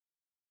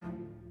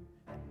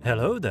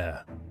Hello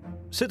there,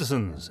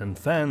 citizens and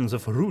fans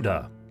of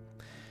Ruda.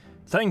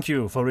 Thank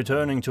you for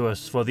returning to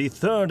us for the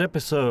third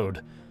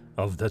episode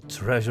of The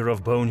Treasure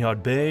of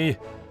Boneyard Bay,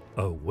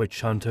 a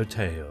witch hunter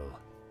tale.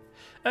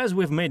 As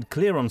we've made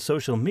clear on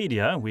social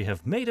media, we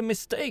have made a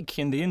mistake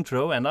in the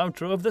intro and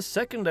outro of the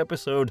second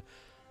episode,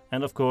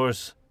 and of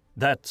course,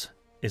 that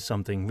is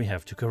something we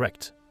have to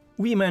correct.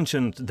 We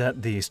mentioned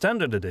that the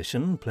standard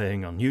edition,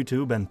 playing on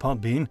YouTube and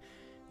Podbean,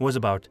 was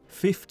about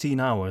 15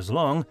 hours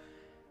long,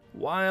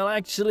 while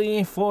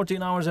actually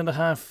 14 hours and a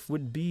half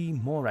would be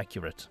more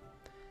accurate.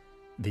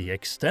 The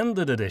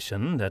extended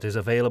edition that is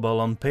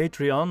available on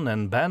Patreon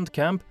and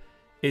Bandcamp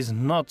is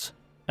not,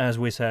 as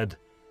we said,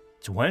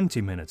 20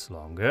 minutes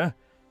longer,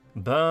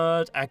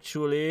 but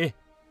actually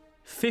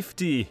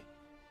 50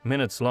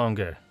 minutes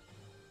longer.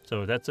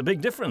 So that's a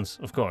big difference,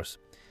 of course.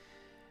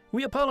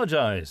 We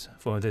apologize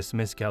for this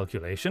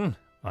miscalculation.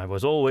 I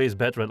was always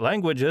better at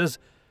languages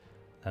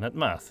than at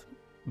math.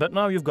 But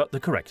now you've got the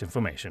correct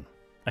information,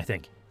 I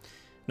think.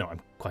 No,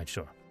 I'm quite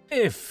sure.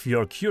 If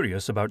you're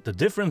curious about the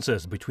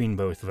differences between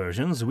both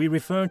versions, we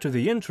refer to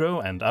the intro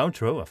and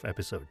outro of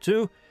episode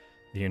 2,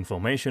 the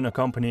information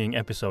accompanying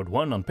episode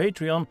 1 on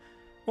Patreon,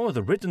 or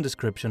the written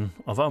description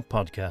of our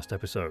podcast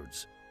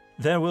episodes.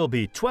 There will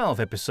be 12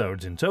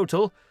 episodes in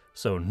total,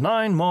 so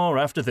 9 more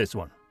after this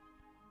one.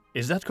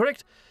 Is that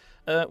correct?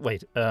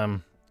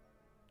 12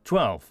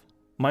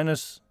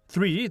 minus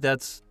 3,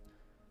 that's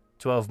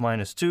 12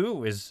 minus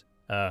 2 is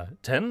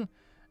 10,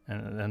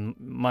 and then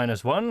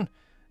minus 1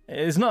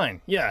 is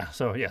 9. Yeah,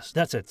 so yes,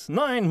 that's it.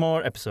 9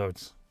 more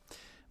episodes.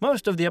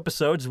 Most of the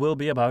episodes will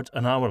be about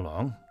an hour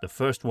long. The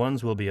first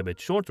ones will be a bit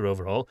shorter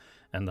overall,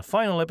 and the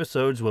final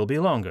episodes will be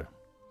longer.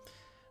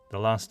 The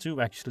last two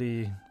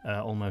actually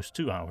almost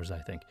 2 hours, I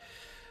think.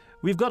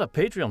 We've got a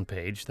Patreon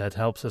page that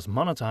helps us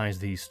monetize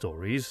these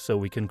stories so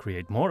we can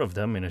create more of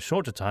them in a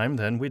shorter time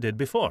than we did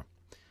before.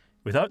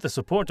 Without the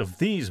support of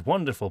these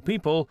wonderful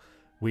people,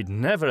 we'd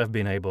never have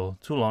been able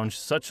to launch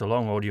such a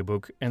long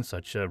audiobook in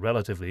such a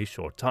relatively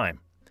short time.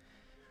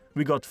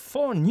 We got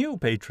 4 new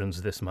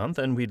patrons this month,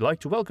 and we'd like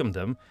to welcome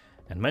them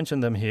and mention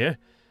them here.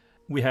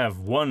 We have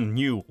 1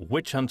 new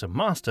Witch Hunter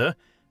Master,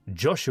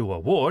 Joshua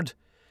Ward,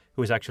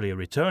 who is actually a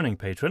returning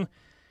patron,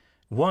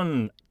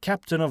 1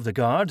 Captain of the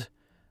Guard,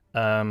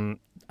 I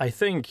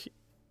think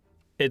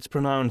it's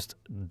pronounced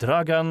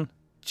Dragan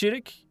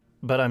Cirik,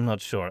 but I'm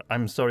not sure.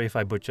 I'm sorry if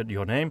I butchered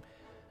your name,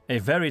 a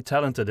very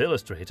talented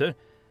illustrator,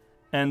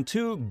 and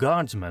 2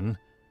 guardsmen,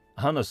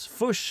 Hannes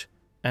Fush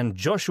and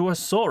Joshua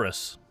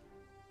Saurus.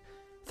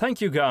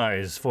 Thank you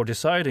guys for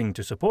deciding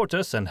to support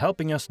us and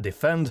helping us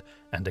defend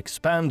and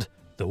expand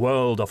the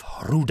world of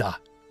Ruda.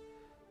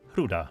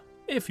 Ruda,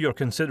 if you're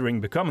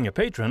considering becoming a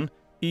patron,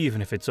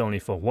 even if it's only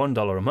for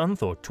 $1 a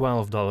month or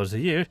 $12 a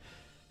year,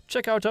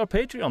 check out our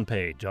Patreon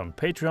page on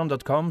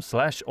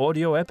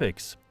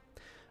patreon.com/audioepics.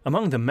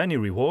 Among the many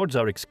rewards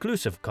are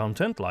exclusive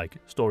content like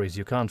stories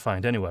you can't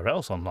find anywhere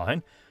else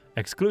online,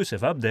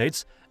 exclusive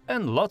updates,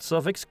 and lots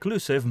of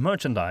exclusive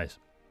merchandise.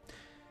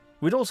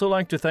 We'd also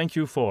like to thank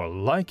you for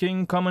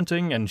liking,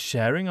 commenting, and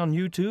sharing on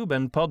YouTube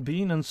and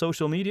Podbean and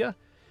social media,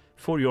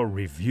 for your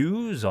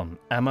reviews on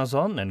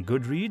Amazon and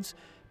Goodreads,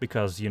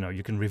 because,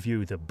 you can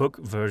review the book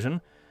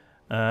version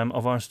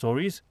of our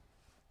stories,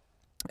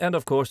 and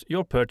of course,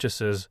 your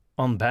purchases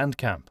on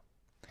Bandcamp.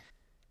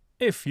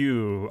 If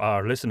you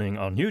are listening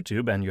on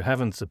YouTube and you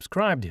haven't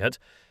subscribed yet,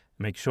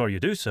 make sure you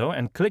do so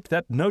and click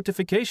that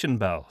notification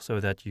bell so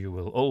that you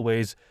will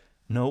always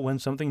know when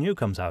something new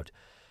comes out.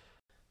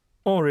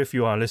 Or if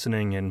you are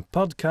listening in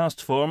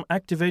podcast form,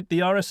 activate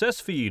the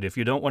RSS feed if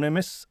you don't want to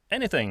miss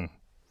anything.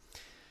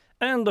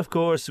 And of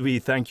course, we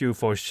thank you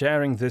for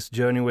sharing this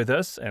journey with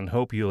us and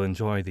hope you'll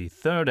enjoy the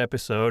third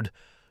episode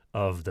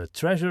of The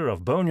Treasure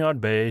of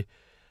Boneyard Bay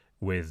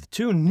with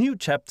 2 new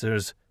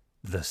chapters,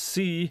 The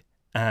Sea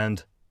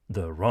and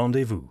The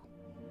Rendezvous.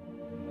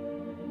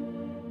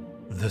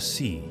 The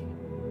Sea.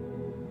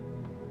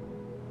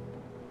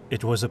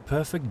 It was a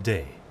perfect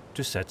day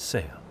to set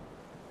sail.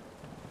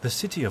 The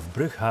city of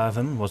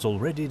Brughaven was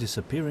already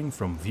disappearing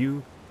from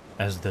view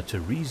as the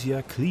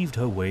Theresia cleaved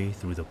her way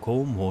through the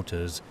calm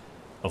waters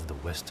of the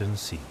Western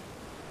Sea.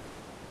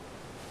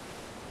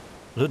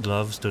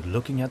 Ludlov stood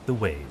looking at the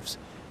waves,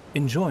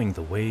 enjoying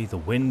the way the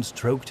wind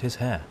stroked his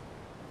hair,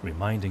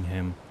 reminding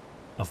him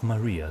of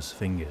Maria's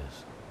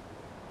fingers.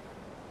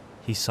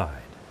 He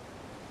sighed.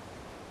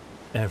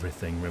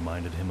 Everything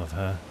reminded him of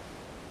her.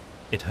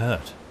 It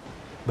hurt,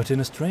 but in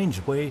a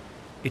strange way,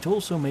 it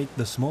also made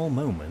the small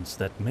moments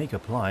that make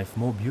up life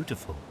more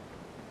beautiful.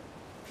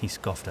 He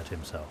scoffed at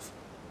himself.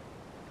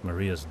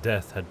 Maria's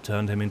death had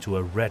turned him into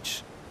a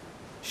wretch,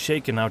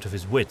 shaken out of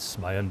his wits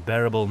by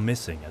unbearable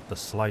missing at the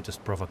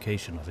slightest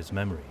provocation of his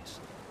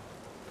memories.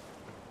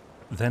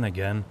 Then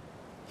again,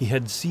 he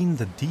had seen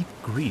the deep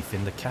grief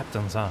in the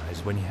captain's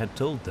eyes when he had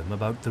told them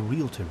about the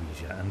real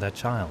Theresia and their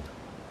child,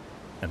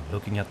 and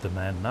looking at the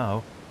man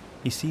now,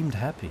 he seemed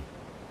happy.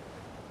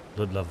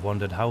 Ludlov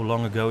wondered how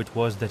long ago it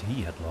was that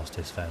he had lost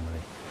his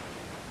family.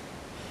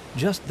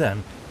 Just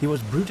then, he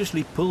was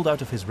brutishly pulled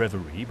out of his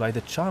reverie by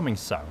the charming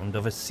sound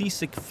of a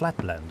seasick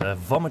flatlander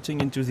vomiting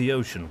into the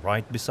ocean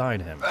right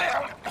beside him.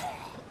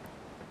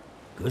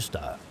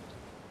 Gustav,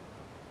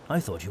 I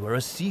thought you were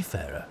a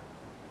seafarer,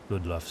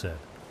 Ludlov said.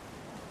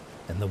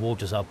 And the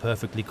waters are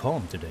perfectly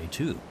calm today,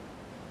 too.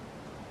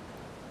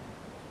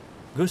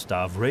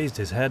 Gustav raised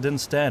his head and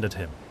stared at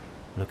him,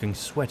 looking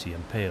sweaty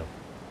and pale.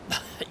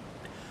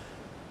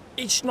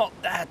 It's not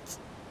that.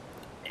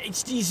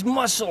 It's these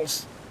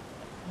mussels.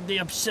 They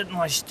upset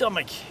my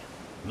stomach.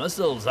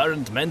 Mussels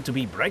aren't meant to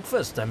be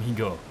breakfast,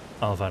 amigo,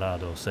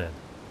 Alvarado said.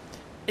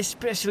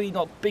 Especially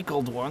not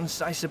pickled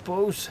ones, I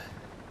suppose,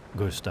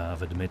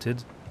 Gustav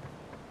admitted.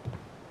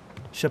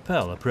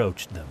 Chapelle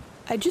approached them.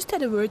 I just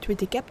had a word with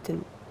the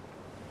captain.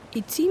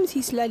 It seems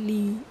he's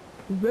slightly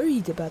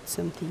worried about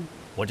something.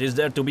 What is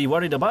there to be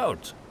worried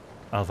about?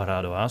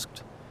 Alvarado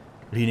asked,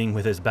 leaning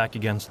with his back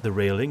against the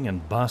railing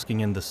and basking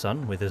in the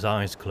sun with his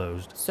eyes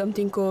closed.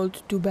 Something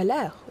called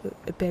Tubalar,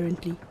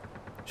 apparently,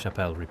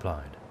 Chapelle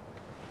replied.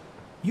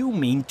 You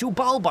mean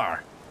Tubalbar,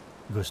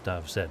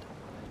 Gustav said,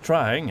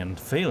 trying and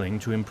failing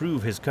to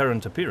improve his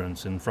current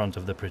appearance in front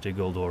of the pretty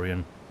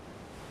Goldorian.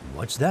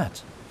 What's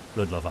that?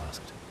 Ludlov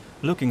asked,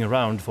 looking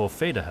around for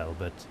Federhel,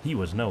 but he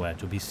was nowhere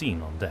to be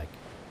seen on deck.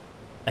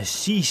 A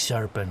sea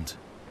serpent,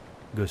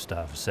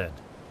 Gustav said.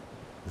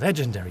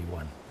 Legendary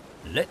one.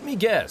 Let me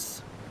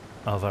guess,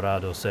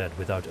 Alvarado said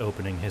without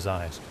opening his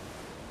eyes.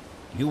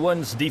 You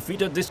once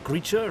defeated this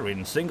creature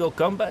in single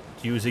combat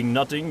using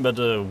nothing but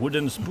a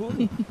wooden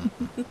spoon?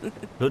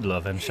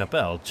 Ludlov and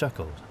Chapelle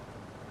chuckled.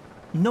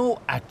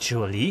 No,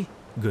 actually,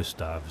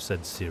 Gustav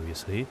said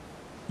seriously.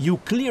 You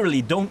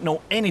clearly don't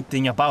know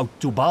anything about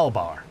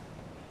Tubalbar.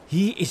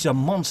 He is a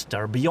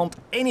monster beyond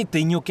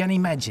anything you can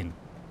imagine.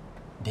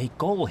 They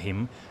call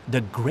him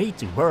the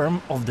Great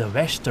Worm of the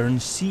Western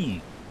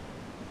Sea.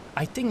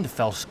 I think the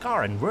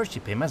Felskaren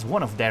worship him as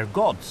one of their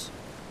gods.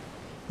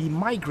 He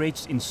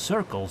migrates in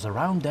circles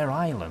around their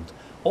island,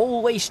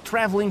 always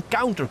traveling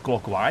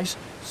counterclockwise,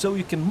 so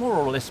you can more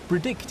or less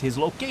predict his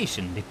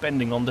location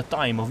depending on the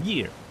time of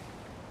year.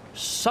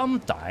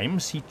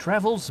 Sometimes he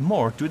travels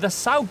more to the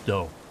south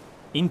though,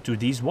 into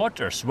these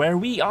waters where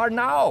we are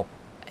now.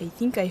 I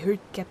think I heard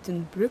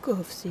Captain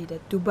Brukhoff say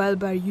that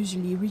Tubalbar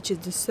usually reaches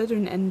the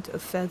southern end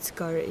of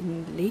Felskar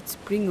in late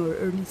spring or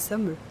early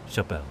summer,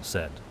 Chapelle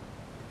said.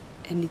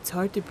 And it's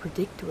hard to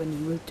predict when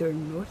he will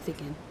turn north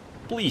again.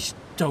 Please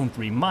don't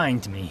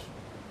remind me,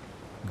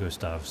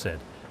 Gustav said,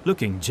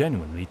 looking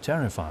genuinely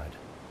terrified.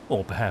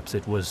 Or perhaps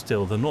it was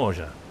still the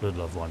nausea,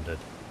 Ludlov wondered.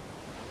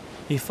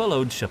 He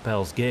followed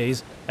Chapelle's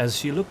gaze as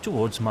she looked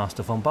towards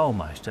Master von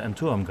Baumeister and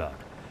Turmgard,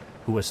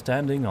 who were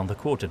standing on the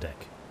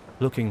quarterdeck,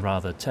 looking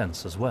rather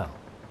tense as well.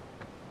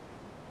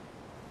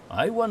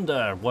 I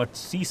wonder what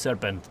sea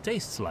serpent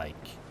tastes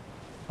like,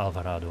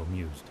 Alvarado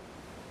mused.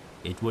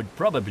 It would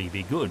probably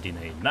be good in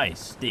a nice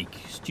steak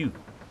stew.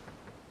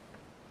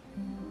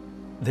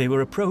 They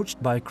were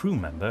approached by a crew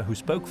member who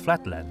spoke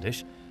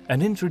Flatlandish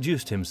and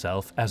introduced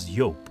himself as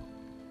Joop.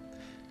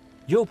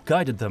 Joop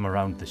guided them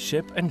around the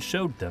ship and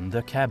showed them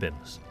their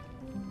cabins.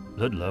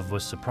 Ludlov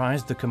was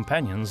surprised the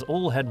companions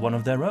all had one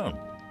of their own,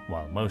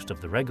 while most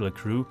of the regular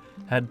crew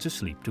had to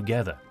sleep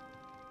together.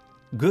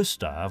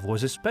 Gustav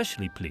was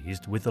especially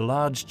pleased with the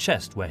large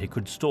chest where he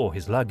could store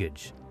his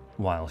luggage,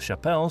 while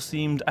Chapelle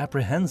seemed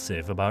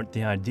apprehensive about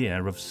the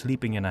idea of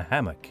sleeping in a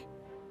hammock.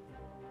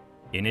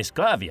 In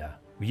Esclavia,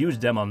 we use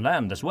them on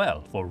land as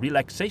well for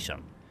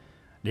relaxation.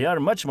 They are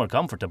much more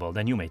comfortable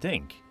than you may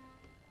think,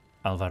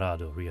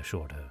 Alvarado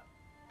reassured her.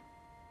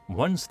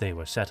 Once they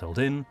were settled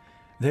in,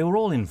 they were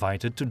all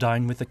invited to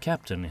dine with the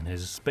captain in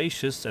his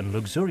spacious and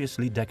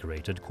luxuriously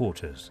decorated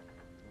quarters.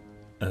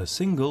 A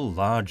single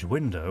large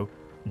window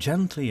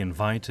gently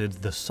invited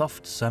the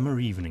soft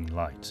summer evening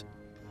light,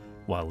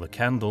 while the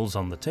candles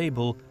on the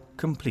table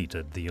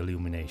completed the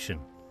illumination.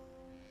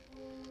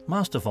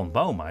 Master von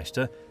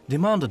Baumeister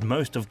demanded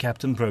most of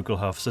Captain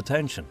Brokelhoff's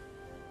attention,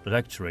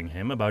 lecturing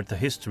him about the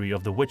history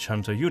of the witch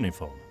hunter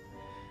uniform.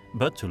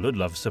 But to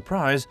Ludlov's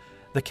surprise,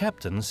 the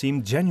captain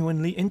seemed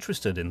genuinely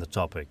interested in the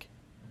topic.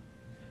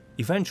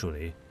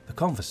 Eventually, the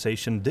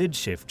conversation did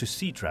shift to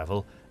sea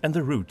travel and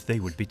the route they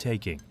would be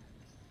taking.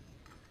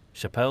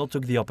 Chapelle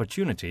took the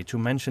opportunity to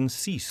mention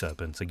sea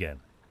serpents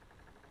again.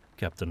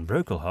 Captain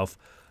Brokelhoff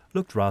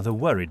looked rather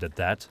worried at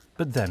that,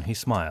 but then he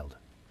smiled.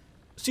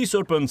 Sea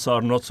serpents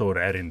are not so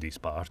rare in these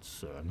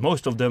parts.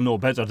 Most of them know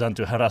better than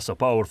to harass a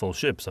powerful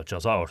ship such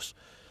as ours.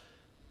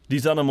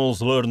 These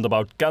animals learned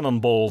about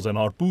cannonballs and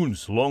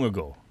harpoons long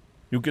ago.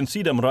 You can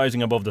see them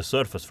rising above the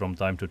surface from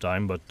time to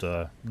time, but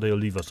they'll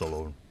leave us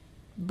alone.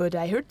 But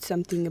I heard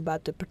something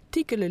about a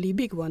particularly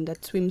big one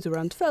that swims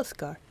around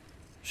Felskar,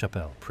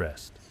 Chapelle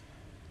pressed.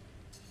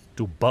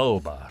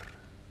 Tubalbar,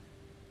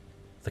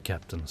 the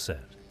captain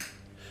said.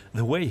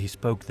 The way he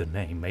spoke the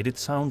name made it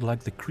sound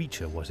like the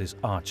creature was his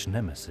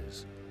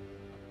arch-nemesis.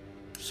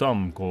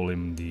 Some call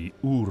him the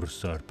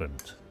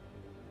Ur-Serpent.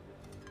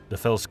 The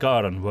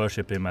Felskaren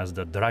worship him as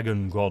the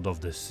dragon god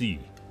of the sea.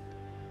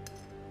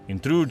 In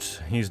truth,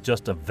 he's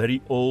just a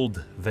very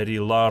old, very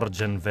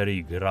large and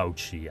very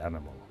grouchy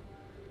animal.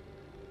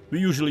 We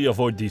usually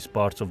avoid these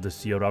parts of the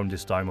sea around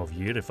this time of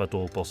year, if at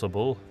all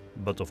possible,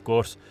 but of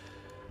course,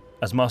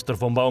 as Master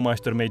von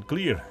Baumeister made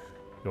clear,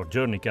 your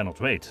journey cannot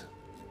wait.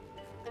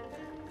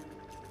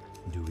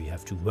 Do we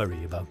have to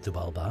worry about the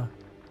Balbar?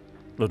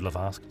 Ludlov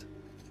asked.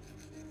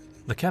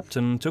 The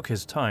captain took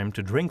his time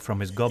to drink from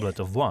his goblet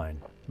of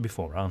wine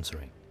before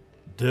answering.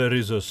 There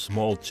is a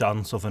small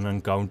chance of an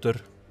encounter,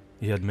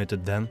 he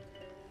admitted then,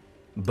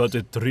 but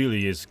it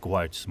really is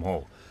quite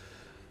small.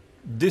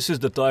 This is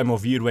the time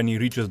of year when he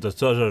reaches the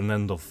southern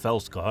end of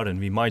Felskar, and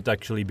we might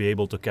actually be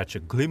able to catch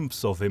a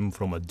glimpse of him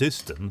from a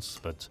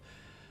distance, but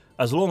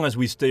as long as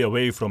we stay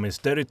away from his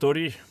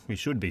territory, we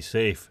should be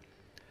safe.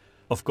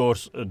 Of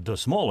course, the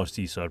smaller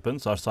sea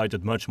serpents are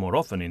sighted much more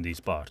often in these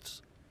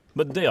parts,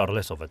 but they are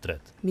less of a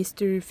threat.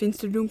 Mr.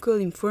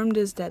 Finsterdunkel informed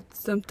us that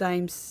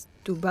sometimes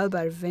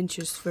Tubalbar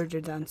ventures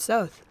further down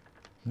south.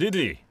 Did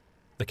he?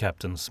 The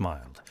captain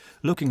smiled,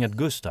 looking at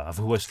Gustav,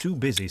 who was too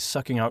busy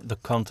sucking out the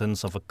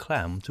contents of a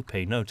clam to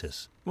pay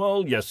notice.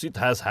 Well, yes, it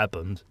has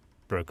happened,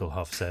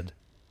 Berkelhoff said.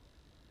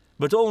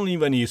 But only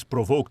when he is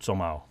provoked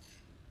somehow.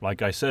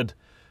 Like I said,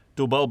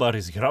 Tubalbar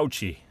is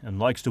grouchy and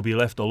likes to be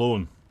left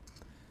alone.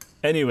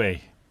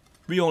 Anyway,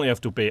 we only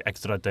have to pay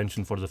extra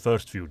attention for the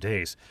first few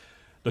days.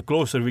 The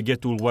closer we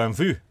get to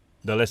Loinvu,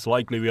 the less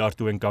likely we are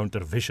to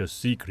encounter vicious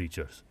sea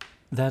creatures.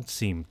 That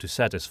seemed to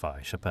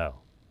satisfy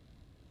Chapelle.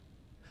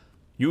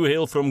 You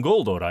hail from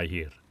Goldor, I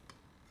hear,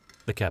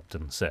 the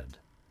captain said.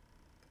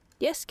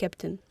 Yes,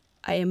 Captain.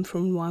 I am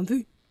from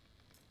Loinvu.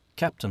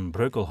 Captain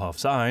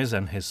Breukelhoff's eyes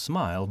and his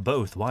smile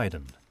both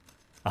widened.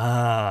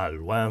 Ah,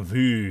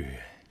 Loinvu.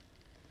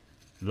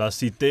 La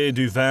cité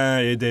du vin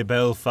et des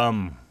belles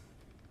femmes.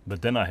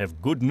 But then I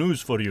have good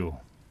news for you.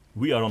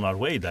 We are on our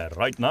way there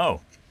right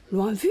now.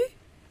 Loinvu?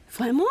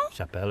 Vraiment?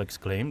 Chapelle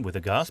exclaimed with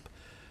a gasp,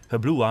 her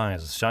blue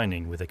eyes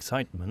shining with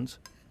excitement.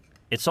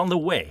 It's on the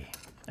way,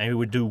 and we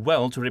would do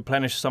well to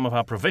replenish some of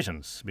our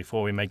provisions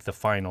before we make the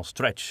final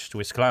stretch to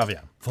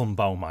Esclavia, von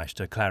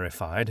Baumeister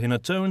clarified in a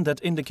tone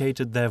that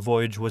indicated their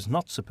voyage was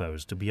not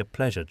supposed to be a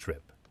pleasure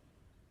trip.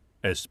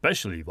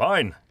 Especially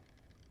wine,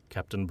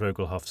 Captain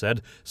Breukelhoff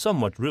said,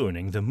 somewhat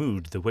ruining the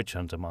mood the witch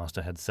hunter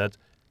master had set.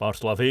 Our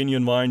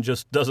Slavonian wine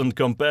just doesn't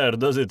compare,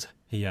 does it?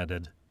 He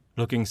added,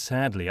 looking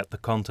sadly at the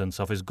contents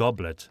of his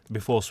goblet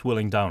before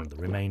swilling down the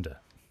remainder.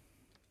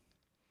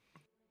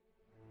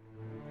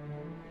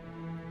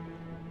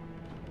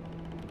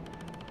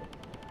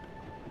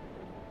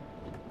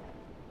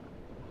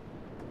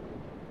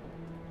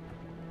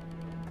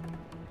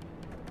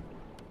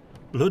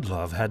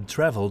 Ludlov had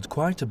travelled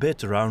quite a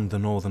bit around the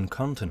northern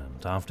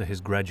continent after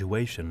his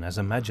graduation as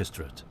a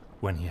magistrate,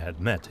 when he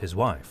had met his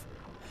wife,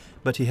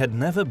 but he had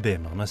never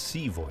been on a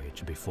sea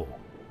voyage before.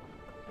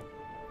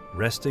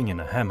 Resting in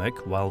a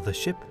hammock while the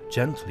ship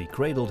gently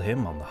cradled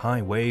him on the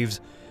high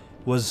waves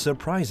was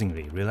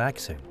surprisingly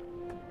relaxing,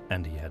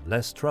 and he had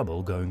less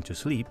trouble going to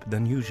sleep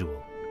than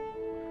usual.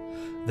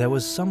 There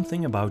was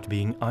something about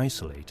being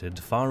isolated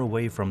far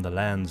away from the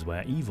lands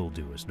where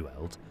evildoers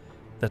dwelt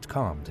that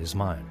calmed his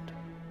mind.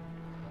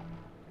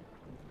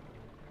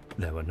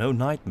 There were no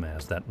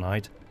nightmares that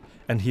night,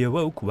 and he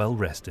awoke well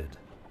rested.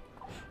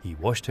 He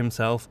washed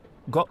himself,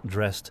 got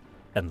dressed,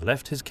 and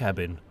left his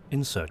cabin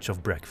in search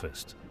of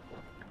breakfast.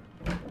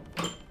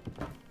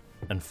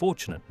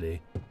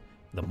 Unfortunately,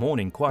 the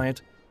morning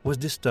quiet was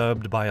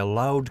disturbed by a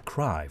loud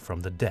cry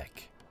from the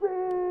deck.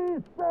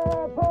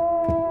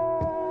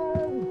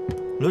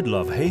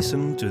 Ludlov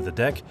hastened to the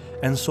deck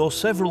and saw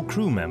several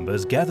crew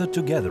members gathered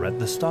together at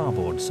the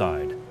starboard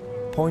side,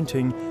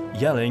 pointing,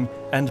 yelling,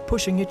 and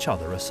pushing each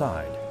other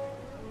aside.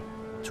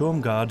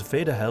 Turmgard,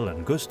 Federhel,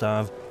 and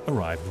Gustav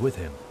arrived with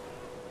him.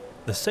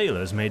 The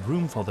sailors made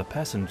room for the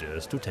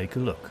passengers to take a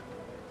look.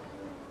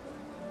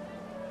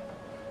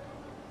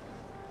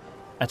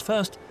 At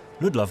first,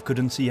 Ludlov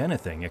couldn't see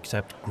anything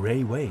except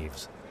grey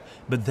waves,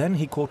 but then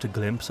he caught a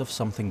glimpse of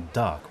something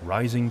dark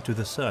rising to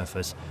the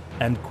surface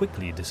and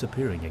quickly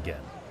disappearing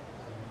again.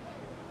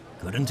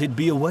 "Couldn't it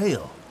be a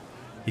whale?"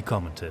 he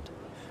commented,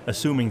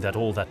 assuming that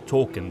all that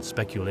talk and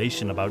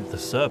speculation about the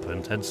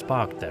serpent had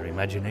sparked their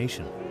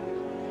imagination.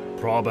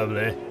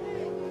 "Probably,"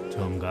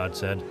 Turmgard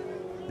said.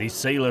 "These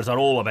sailors are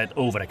all a bit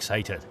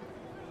overexcited."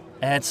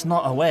 "It's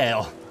not a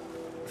whale,"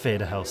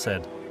 Federhel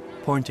said,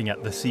 pointing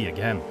at the sea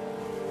again.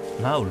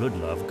 Now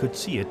Ludlov could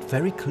see it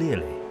very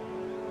clearly,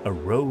 a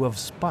row of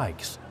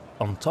spikes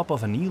on top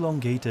of an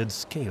elongated,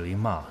 scaly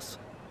mass.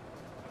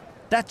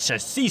 "That's a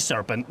sea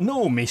serpent,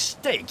 no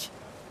mistake!"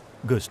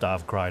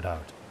 Gustav cried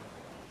out.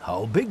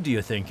 "How big do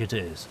you think it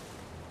is?"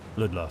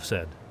 Ludlov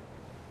said.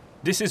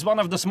 "This is one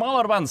of the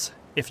smaller ones,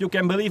 if you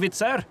can believe it,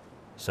 sir,"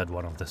 said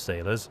one of the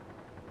sailors.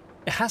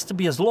 "It has to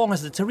be as long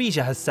as the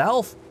Theresia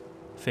herself,"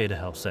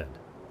 Federhel said.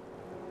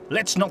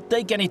 "Let's not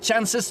take any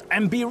chances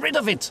and be rid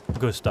of it,"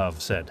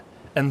 Gustav said,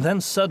 and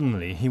then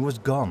suddenly he was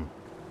gone.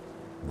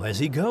 "Where's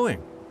he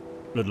going?"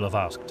 Ludlov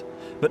asked,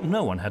 but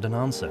no one had an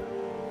answer.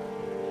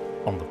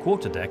 On the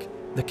quarterdeck,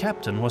 the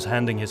captain was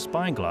handing his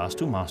spyglass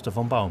to Master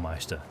von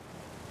Baumeister.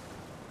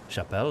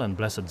 Chapelle and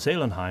Blessed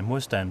Zelenheim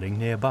were standing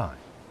nearby.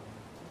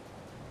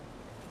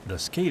 The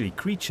scaly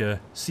creature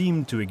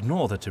seemed to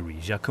ignore the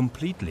Theresia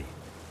completely,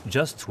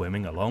 just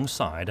swimming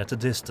alongside at a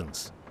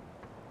distance.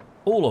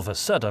 All of a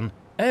sudden,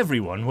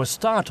 everyone was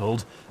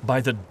startled by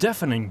the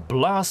deafening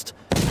blast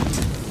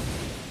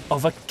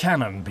of a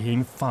cannon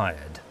being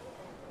fired.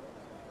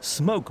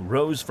 Smoke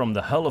rose from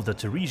the hull of the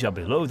Theresia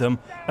below them,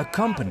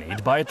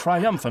 accompanied by a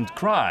triumphant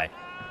cry.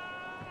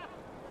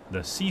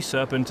 The sea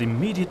serpent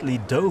immediately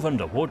dove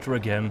underwater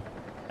again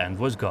and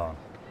was gone.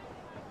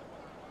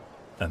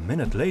 A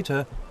minute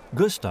later,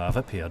 Gustav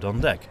appeared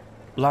on deck,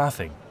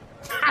 laughing.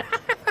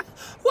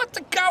 What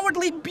a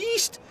cowardly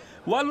beast!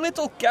 One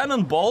little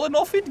cannonball and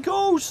off it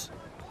goes!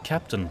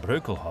 Captain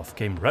Breukelhoff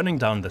came running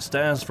down the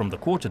stairs from the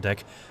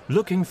quarterdeck,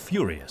 looking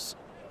furious.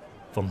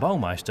 Von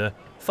Baumeister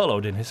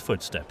followed in his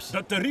footsteps.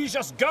 The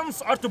Theresia's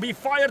guns are to be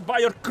fired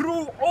by her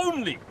crew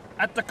only,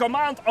 at the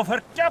command of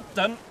her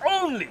captain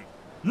only,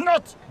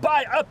 not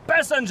by a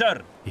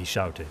passenger, he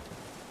shouted.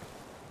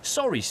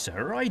 Sorry,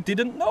 sir, I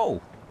didn't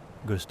know,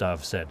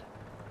 Gustav said.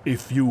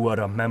 If you were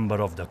a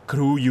member of the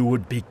crew, you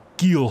would be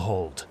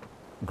keelhauled,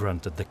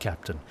 grunted the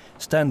captain,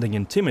 standing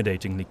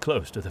intimidatingly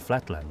close to the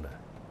Flatlander.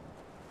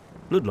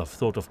 Ludlow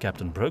thought of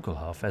Captain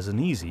Breukelhoff as an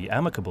easy,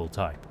 amicable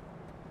type,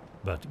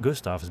 but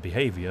Gustav's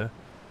behavior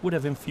would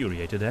have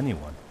infuriated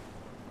anyone.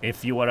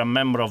 If you were a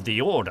member of the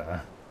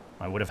Order,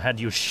 I would have had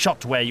you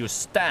shot where you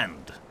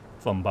stand,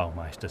 von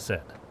Baumeister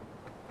said.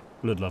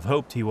 Ludlow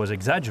hoped he was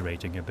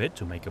exaggerating a bit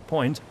to make a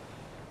point,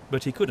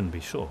 but he couldn't be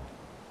sure.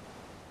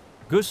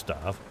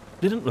 Gustav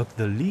didn't look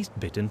the least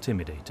bit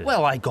intimidated.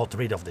 Well, I got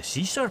rid of the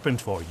sea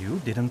serpent for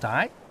you, didn't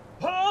I?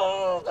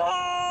 Hold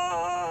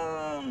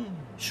on!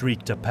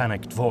 Shrieked a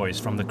panicked voice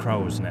from the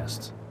crow's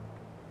nest.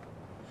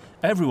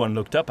 Everyone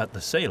looked up at the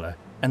sailor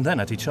and then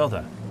at each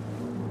other.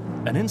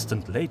 An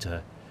instant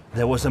later,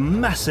 there was a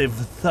massive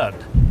thud,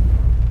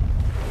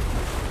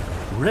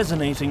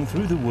 resonating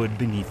through the wood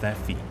beneath their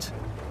feet.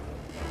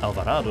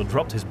 Alvarado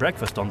dropped his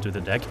breakfast onto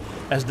the deck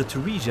as the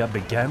Theresia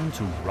began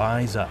to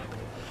rise up,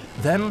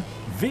 then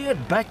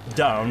veered back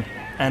down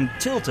and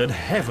tilted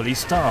heavily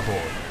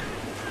starboard.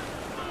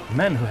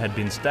 Men who had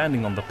been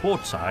standing on the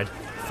port side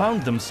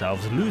found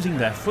themselves losing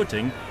their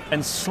footing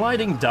and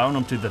sliding down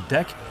onto the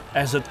deck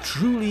as a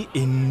truly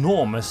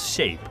enormous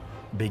shape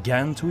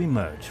began to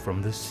emerge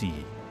from the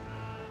sea.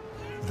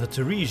 The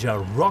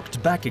Theresia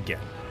rocked back again,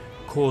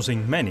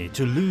 causing many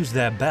to lose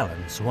their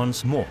balance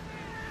once more.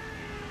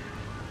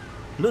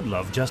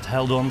 Ludlow just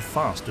held on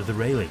fast to the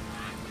railing.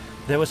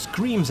 There were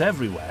screams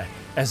everywhere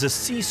as a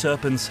sea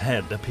serpent's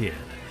head appeared,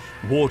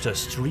 water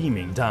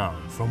streaming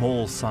down from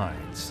all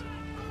sides.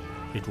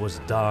 It was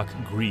dark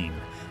green,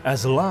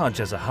 as large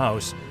as a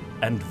house,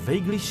 and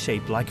vaguely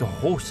shaped like a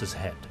horse's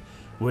head,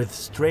 with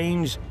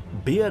strange,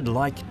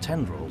 beard-like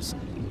tendrils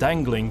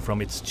dangling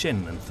from its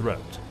chin and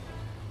throat.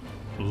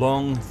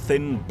 Long,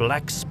 thin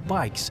black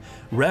spikes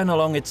ran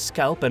along its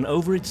scalp and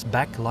over its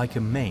back like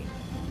a mane.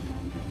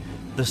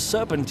 The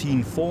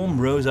serpentine form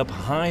rose up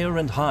higher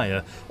and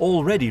higher,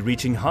 already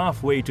reaching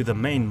halfway to the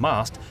main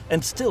mast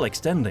and still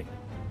extending.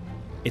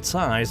 Its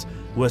eyes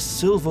were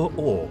silver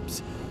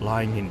orbs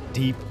lying in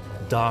deep,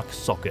 dark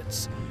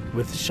sockets,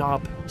 with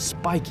sharp,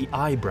 spiky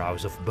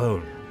eyebrows of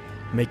bone,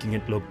 making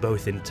it look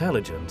both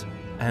intelligent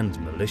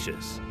and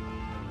malicious.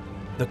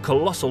 The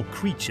colossal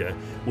creature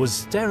was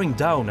staring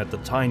down at the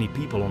tiny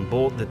people on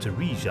board the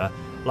Theresia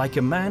like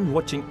a man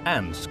watching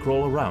ants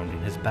crawl around in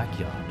his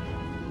backyard.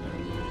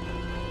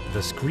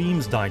 The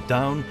screams died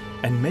down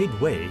and made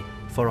way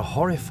for a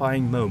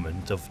horrifying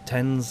moment of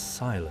tense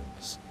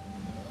silence,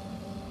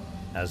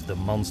 as the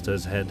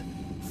monster's head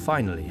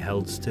finally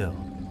held still.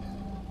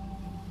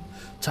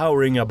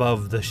 Towering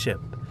above the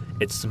ship,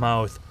 its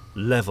mouth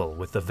level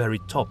with the very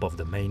top of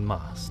the main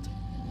mast.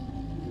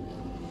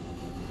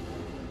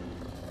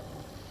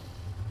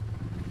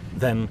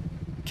 Then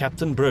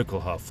Captain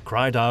Breukelhoff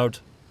cried out,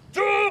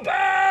 "To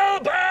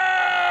Balbar!"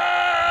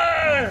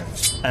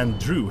 and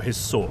drew his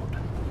sword.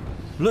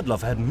 Ludlow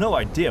had no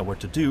idea what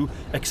to do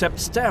except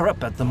stare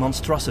up at the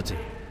monstrosity.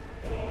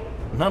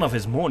 None of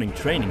his morning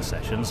training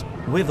sessions,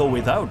 with or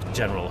without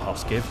General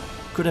Hoskiv,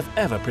 could have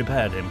ever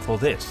prepared him for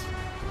this.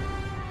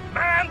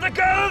 "Man the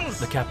guns!"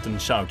 the captain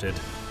shouted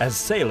as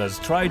sailors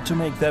tried to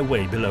make their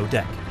way below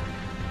deck.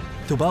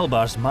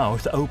 Tubalbar's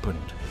mouth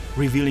opened,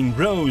 revealing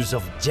rows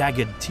of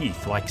jagged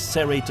teeth like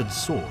serrated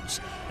swords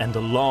and a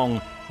long,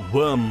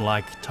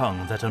 worm-like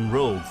tongue that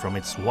unrolled from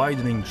its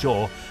widening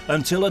jaw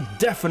until a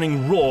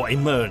deafening roar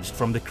emerged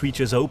from the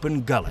creature's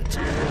open gullet,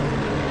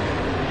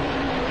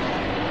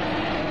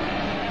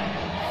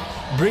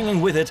 bringing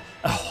with it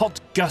a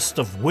hot gust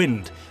of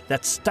wind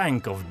that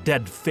stank of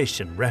dead fish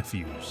and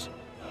refuse.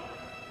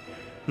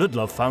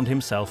 Ludlow found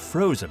himself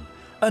frozen,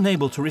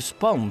 unable to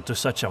respond to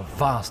such a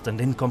vast and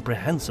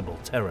incomprehensible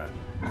terror.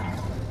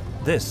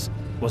 This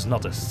was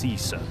not a sea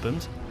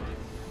serpent.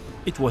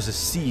 It was a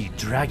sea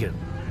dragon.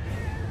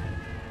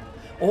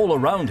 All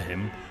around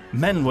him,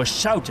 men were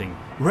shouting,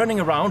 running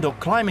around or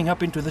climbing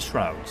up into the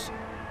shrouds.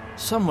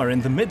 Somewhere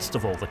in the midst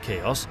of all the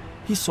chaos,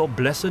 he saw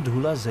Blessed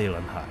Hula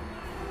Zelenheim,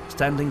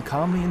 standing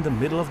calmly in the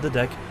middle of the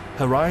deck,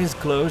 her eyes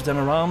closed and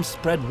her arms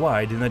spread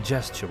wide in a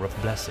gesture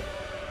of blessing.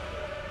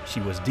 She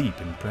was deep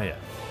in prayer.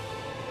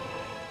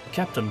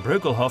 Captain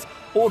Brökelhoff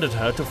ordered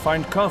her to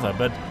find cover,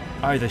 but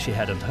either she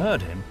hadn't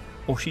heard him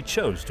or she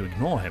chose to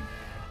ignore him.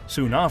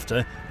 Soon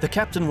after, the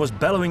captain was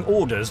bellowing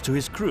orders to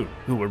his crew,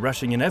 who were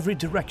rushing in every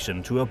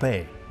direction to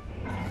obey.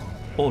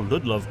 All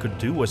Ludlov could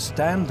do was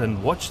stand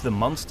and watch the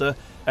monster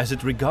as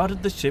it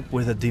regarded the ship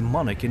with a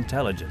demonic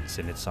intelligence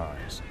in its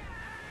eyes.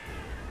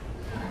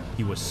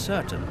 He was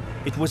certain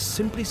it was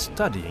simply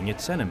studying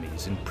its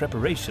enemies in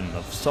preparation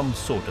of some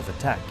sort of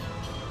attack.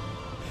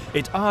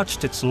 It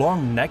arched its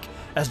long neck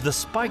as the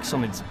spikes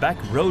on its back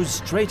rose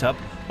straight up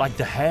like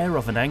the hair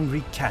of an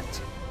angry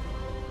cat.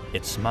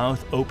 Its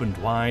mouth opened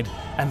wide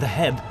and the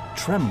head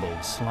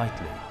trembled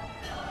slightly.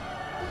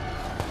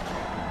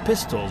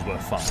 Pistols were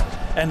fired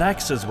and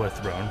axes were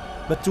thrown,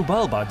 but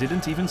Tubalba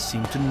didn't even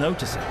seem to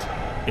notice it,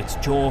 its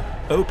jaw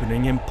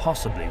opening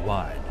impossibly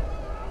wide.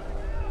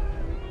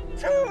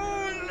 Too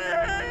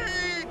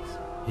late!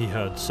 He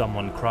heard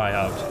someone cry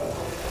out,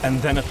 and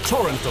then a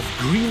torrent of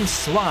green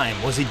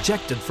slime was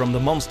ejected from the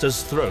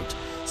monster's throat,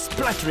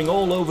 splattering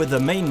all over the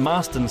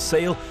mainmast and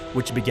sail,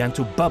 which began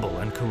to bubble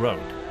and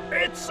corrode.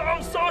 It's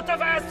some sort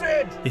of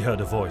acid! He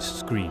heard a voice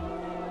scream.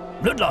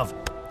 Ludlov!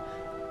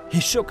 He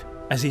shook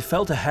as he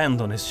felt a hand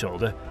on his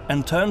shoulder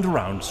and turned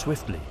around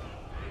swiftly.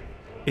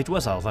 It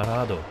was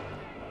Alvarado.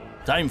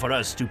 Time for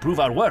us to prove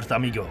our worth,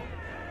 amigo,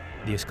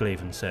 the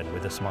Esclavan said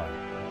with a smile.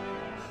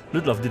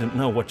 Ludlov didn't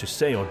know what to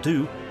say or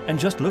do and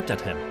just looked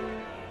at him.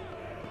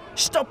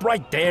 Stop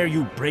right there,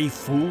 you brave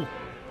fool,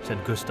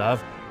 said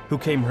Gustav, who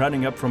came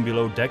running up from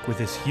below deck with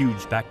his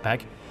huge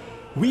backpack.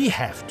 We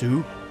have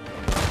to.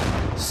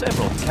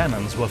 Several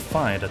cannons were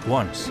fired at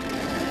once.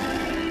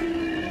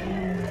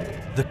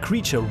 The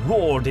creature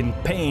roared in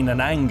pain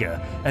and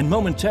anger and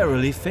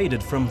momentarily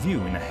faded from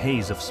view in a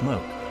haze of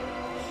smoke.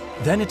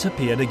 Then it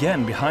appeared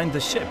again behind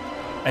the ship,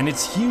 and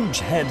its huge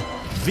head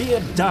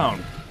veered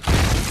down,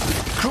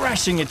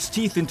 crashing its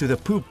teeth into the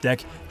poop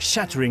deck,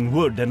 shattering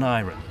wood and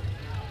iron.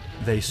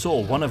 They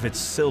saw one of its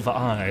silver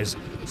eyes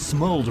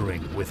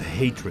smoldering with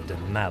hatred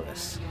and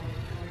malice.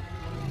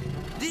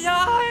 The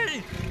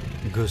eye!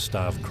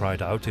 Gustav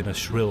cried out in a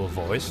shrill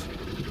voice.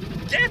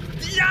 Get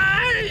the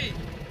eye!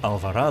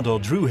 Alvarado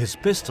drew his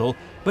pistol,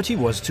 but he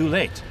was too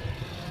late.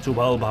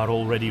 Tubalbar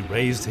already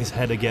raised his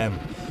head again,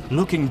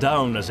 looking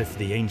down as if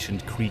the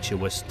ancient creature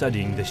was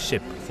studying the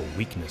ship for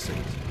weaknesses.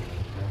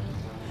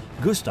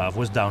 Gustav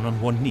was down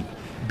on one knee,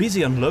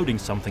 busy unloading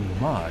something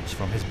large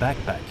from his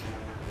backpack.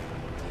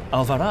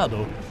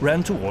 Alvarado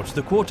ran towards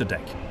the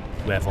quarterdeck,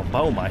 where von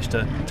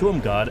Baumeister,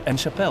 Turmgard and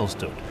Chapelle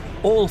stood,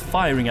 all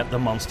firing at the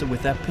monster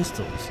with their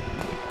pistols,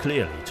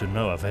 clearly to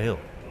no avail.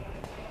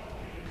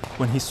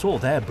 When he saw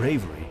their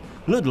bravery,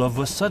 Ludlov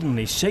was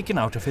suddenly shaken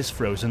out of his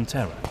frozen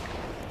terror.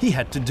 He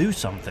had to do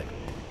something,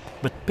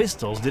 but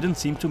pistols didn't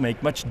seem to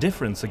make much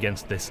difference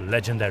against this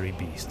legendary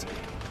beast.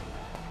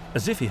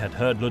 As if he had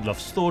heard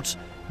Ludlov's thoughts,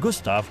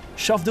 Gustav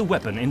shoved the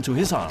weapon into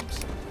his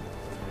arms.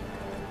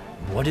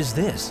 "What is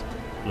this?"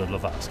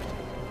 Ludlov asked.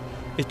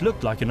 It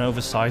looked like an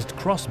oversized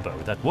crossbow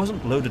that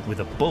wasn't loaded with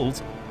a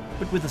bolt,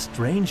 but with a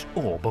strange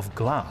orb of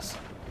glass.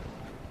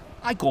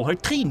 I call her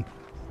Trien,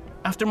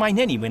 after my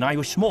nanny when I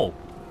was small,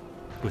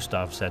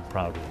 Gustav said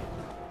proudly.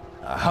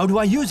 How do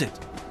I use it?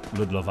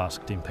 Ludlov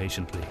asked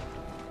impatiently.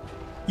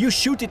 You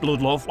shoot it,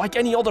 Ludlov, like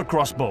any other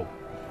crossbow.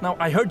 Now,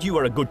 I heard you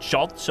were a good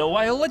shot, so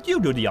I'll let you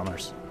do the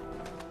honors.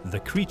 The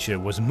creature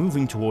was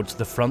moving towards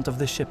the front of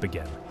the ship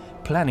again,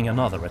 planning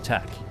another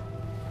attack.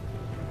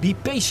 Be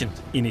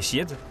patient,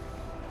 Initiate,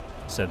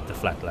 said the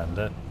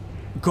Flatlander.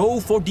 Go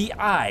for the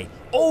eye.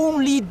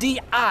 Only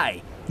the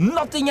eye.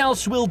 Nothing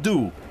else will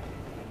do.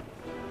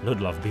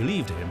 Ludlov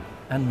believed him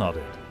and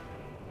nodded.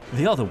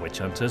 The other witch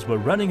hunters were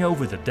running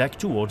over the deck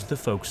towards the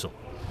forecastle.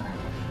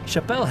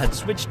 Chapelle had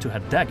switched to her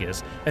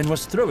daggers and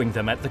was throwing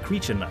them at the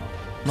creature now,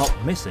 not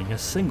missing a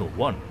single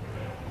one.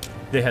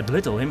 They had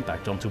little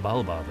impact on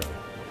Tubalba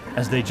though,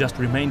 as they just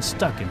remained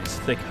stuck in his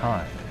thick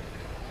hide.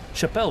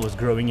 Chapelle was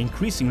growing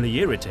increasingly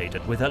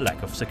irritated with her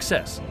lack of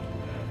success.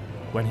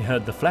 When he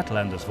heard the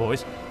Flatlander's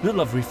voice,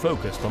 Ludlov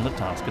refocused on the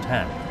task at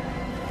hand.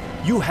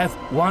 You have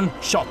one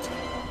shot,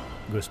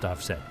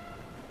 Gustav said.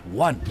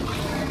 One.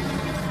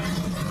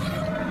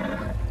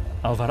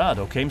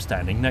 Alvarado came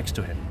standing next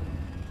to him.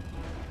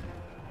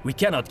 We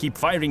cannot keep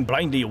firing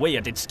blindly away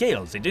at its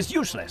scales. It is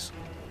useless,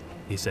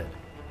 he said.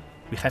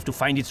 We have to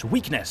find its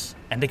weakness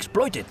and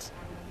exploit it.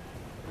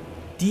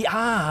 The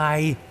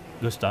eye,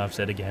 Gustav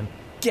said again.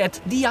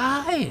 Get the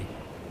eye.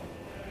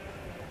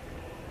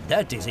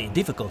 That is a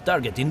difficult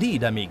target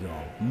indeed, amigo,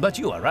 but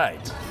you are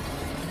right.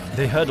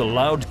 They heard a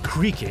loud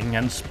creaking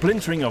and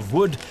splintering of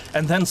wood,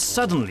 and then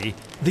suddenly,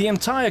 the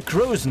entire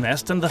crow's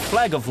nest and the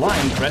flag of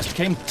Lioncrest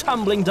came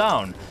tumbling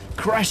down,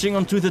 crashing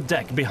onto the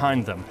deck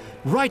behind them,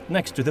 right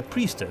next to the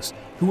priestess,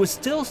 who was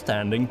still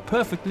standing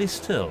perfectly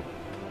still,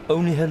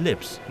 only her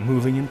lips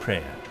moving in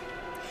prayer.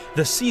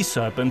 The sea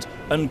serpent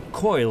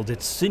uncoiled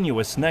its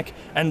sinuous neck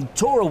and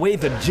tore away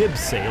the jib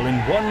sail in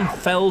one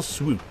fell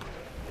swoop.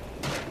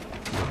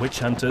 witch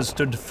hunters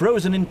stood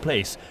frozen in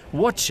place,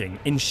 watching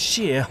in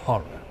sheer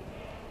horror.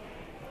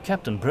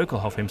 Captain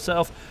Brokelhoff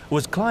himself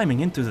was climbing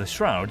into the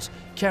shrouds,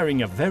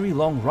 carrying a very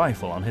long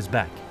rifle on his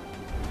back.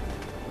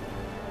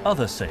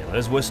 Other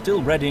sailors were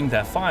still readying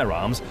their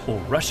firearms or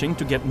rushing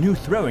to get new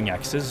throwing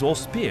axes or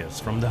spears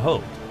from the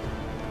hold.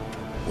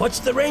 What's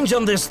the range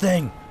on this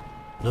thing?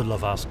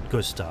 Ludlov asked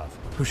Gustav,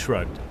 who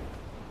shrugged.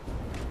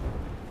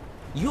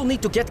 You'll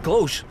need to get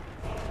close,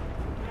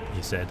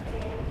 he said.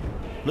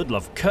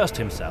 Ludlov cursed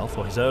himself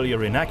for his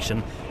earlier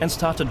inaction and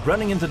started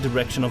running in the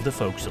direction of the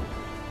forecastle.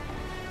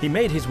 He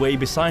made his way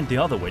beside the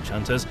other witch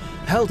hunters,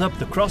 held up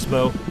the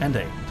crossbow and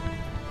aimed.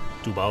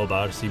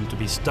 Tubalbar seemed to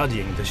be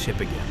studying the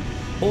ship again.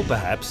 Or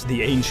perhaps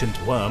the ancient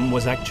worm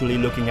was actually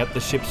looking at the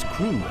ship's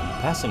crew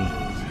and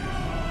passengers.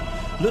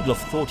 Ludlov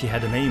thought he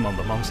had an aim on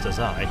the monster's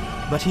eye,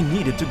 but he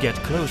needed to get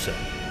closer,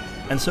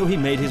 and so he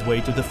made his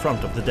way to the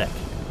front of the deck.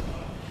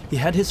 He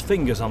had his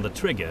fingers on the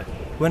trigger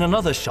when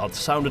another shot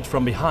sounded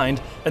from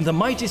behind and the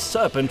mighty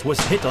serpent was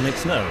hit on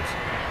its nose.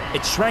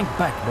 It shrank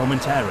back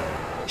momentarily,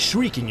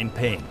 shrieking in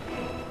pain.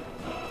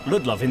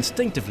 Ludlov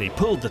instinctively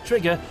pulled the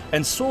trigger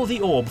and saw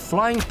the orb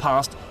flying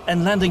past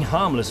and landing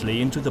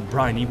harmlessly into the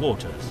briny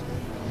waters.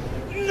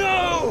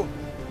 No!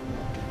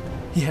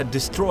 He had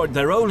destroyed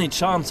their only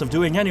chance of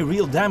doing any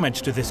real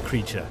damage to this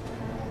creature.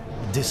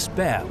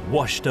 Despair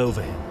washed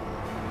over him.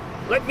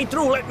 Let me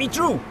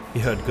through! He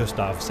heard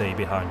Gustav say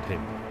behind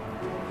him.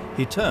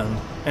 He turned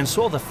and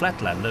saw the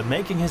Flatlander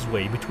making his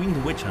way between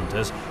the witch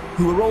hunters,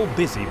 who were all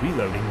busy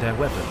reloading their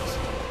weapons.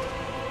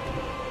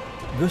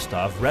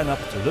 Gustav ran up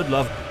to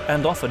Ludlov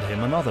and offered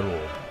him another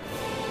orb.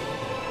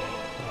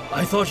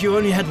 I thought you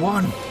only had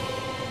one,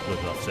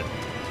 Ludlov said.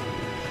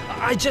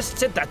 I just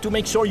said that to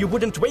make sure you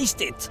wouldn't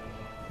waste it,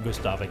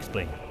 Gustav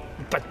explained.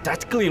 but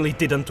that clearly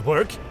didn't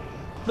work.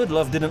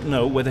 Ludlov didn't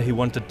know whether he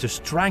wanted to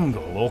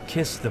strangle or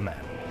kiss the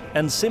man,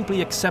 and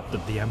simply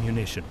accepted the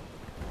ammunition.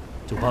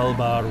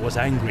 Tubalbar was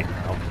angry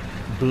now,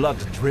 blood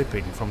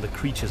dripping from the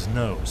creature's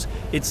nose,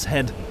 its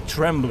head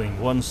trembling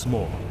once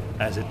more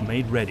as it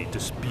made ready to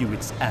spew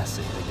its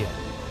acid again.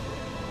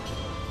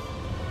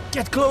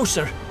 Get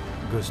closer,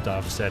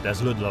 Gustav said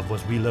as Ludlov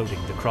was reloading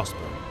the crossbow.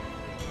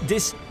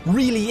 this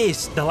really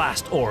is the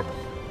last orb.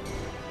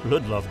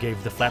 Ludlov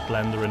gave the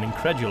Flatlander an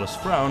incredulous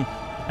frown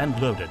and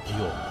loaded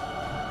the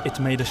orb. It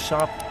made a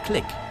sharp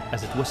click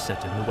as it was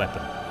set in the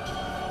weapon.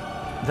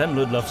 Then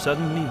Ludlov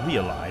suddenly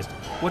realized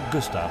what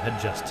Gustav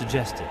had just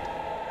suggested.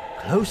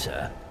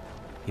 Closer?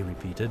 He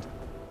repeated.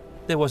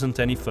 There wasn't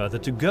any further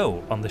to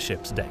go on the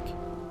ship's deck.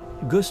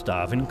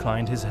 Gustav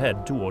inclined his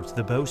head towards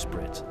the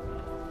bowsprit.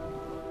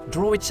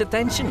 Draw its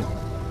attention,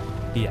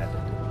 He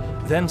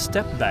added, then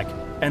stepped back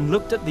and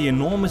looked at the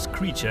enormous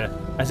creature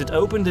as it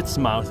opened its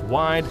mouth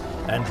wide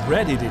and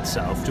readied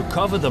itself to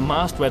cover the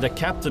mast where the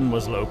captain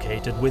was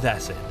located with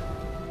acid.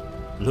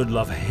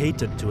 Ludlov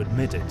hated to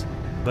admit it,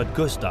 but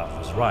Gustav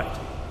was right.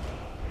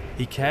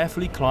 He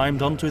carefully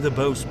climbed onto the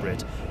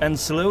bowsprit and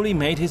slowly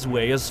made his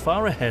way as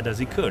far ahead as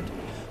he could,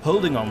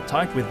 holding on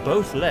tight with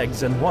both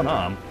legs and one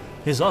arm,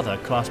 his other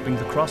clasping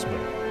the crossbow.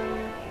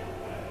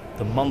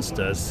 The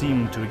monster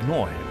seemed to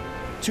ignore him,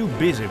 too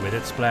busy with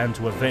its plan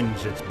to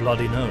avenge its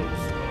bloody nose.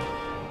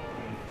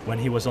 When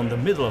he was on the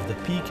middle of the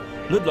peak,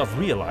 Ludlov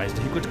realized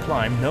he could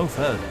climb no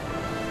further.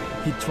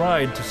 He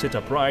tried to sit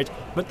upright,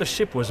 but the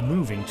ship was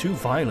moving too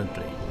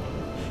violently.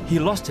 He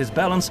lost his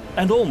balance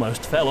and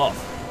almost fell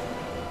off.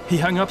 He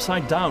hung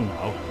upside down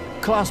now,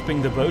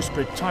 clasping the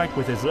bowsprit tight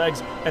with his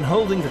legs and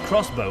holding the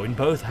crossbow in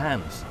both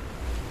hands.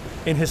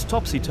 In his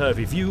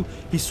topsy-turvy view,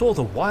 he saw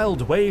the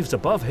wild waves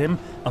above him,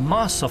 a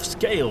mass of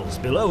scales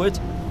below it,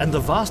 and the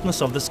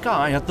vastness of the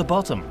sky at the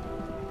bottom.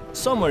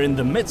 Somewhere in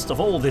the midst of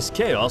all this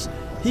chaos,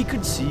 he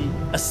could see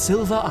a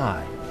silver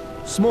eye,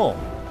 small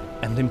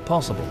and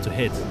impossible to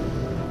hit.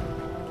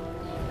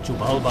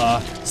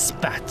 Tubalbar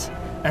spat,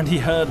 and he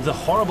heard the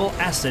horrible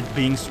acid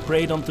being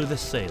sprayed onto the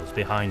sails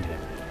behind him.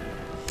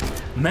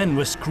 Men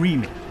were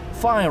screaming,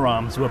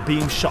 firearms were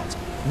being shot,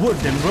 wood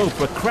and rope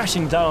were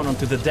crashing down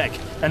onto the deck,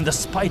 and the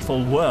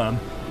spiteful worm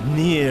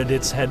neared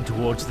its head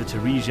towards the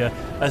Theresia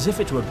as if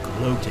it were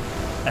gloating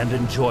and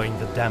enjoying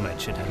the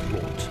damage it had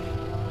wrought.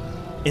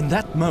 In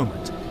that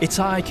moment, its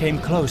eye came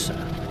closer,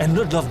 and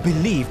Ludlov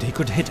believed he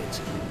could hit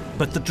it,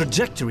 but the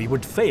trajectory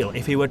would fail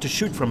if he were to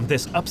shoot from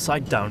this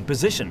upside-down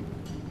position.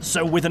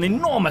 So with an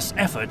enormous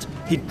effort,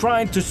 he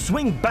tried to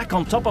swing back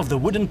on top of the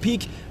wooden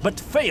peak, but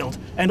failed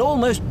and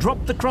almost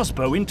dropped the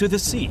crossbow into the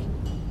sea.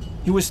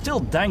 He was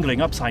still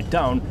dangling upside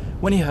down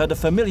when he heard a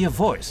familiar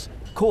voice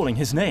calling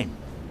his name.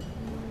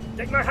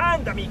 Take my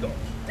hand, amigo!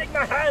 Take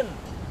my hand!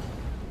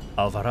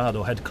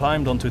 Alvarado had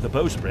climbed onto the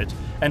bowsprit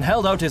and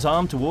held out his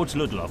arm towards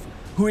Ludlov,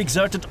 who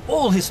exerted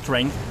all his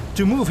strength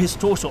to move his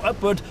torso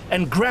upward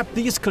and grab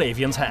the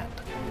Esclavian's hand.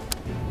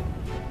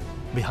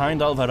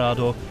 Behind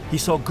Alvarado, he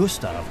saw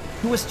Gustav,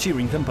 who was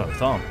cheering them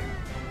both on.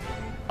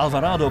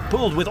 Alvarado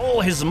pulled with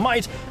all his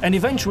might and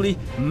eventually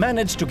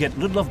managed to get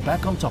Ludlov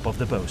back on top of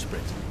the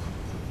bowsprit.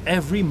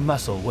 Every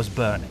muscle was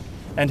burning,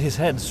 and his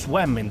head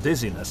swam in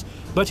dizziness,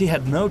 but he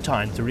had no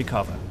time to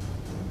recover.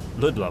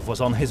 Ludlov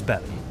was on his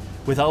belly,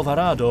 with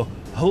Alvarado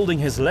holding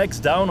his legs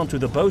down onto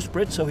the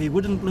bowsprit so he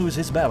wouldn't lose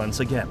his balance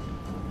again.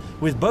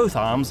 With both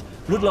arms,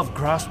 Ludlov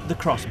grasped the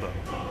crossbow.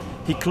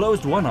 He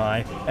closed one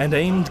eye and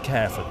aimed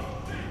carefully.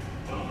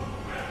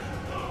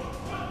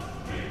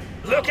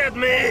 Look at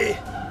me,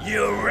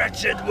 you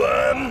wretched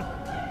worm!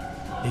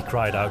 He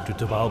cried out to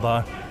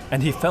Tubalbar,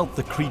 and he felt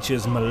the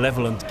creature's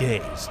malevolent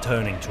gaze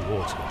turning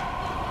towards him.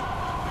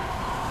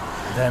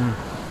 Then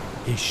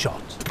he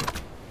shot.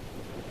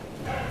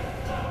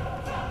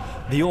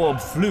 The orb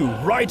flew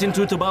right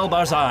into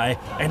Tubalbar's eye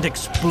and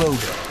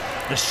exploded.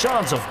 The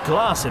shards of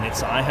glass in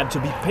its eye had to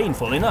be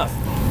painful enough,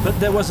 but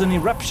there was an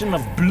eruption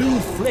of blue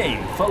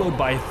flame followed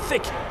by a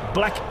thick,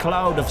 black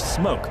cloud of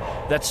smoke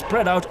that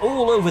spread out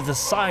all over the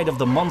side of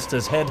the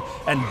monster's head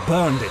and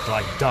burned it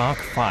like dark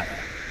fire.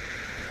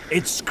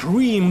 It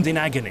screamed in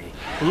agony,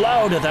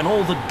 louder than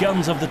all the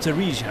guns of the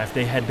Theresia if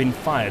they had been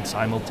fired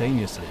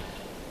simultaneously.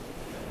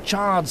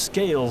 Charred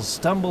scales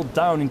stumbled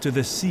down into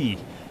the sea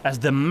as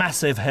the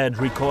massive head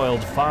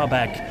recoiled far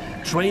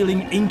back,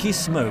 trailing inky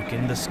smoke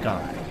in the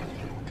sky.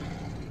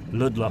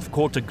 Ludlov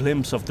caught a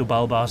glimpse of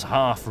Tubalbar's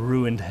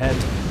half-ruined head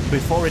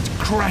before it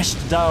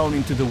crashed down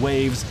into the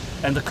waves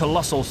and the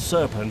colossal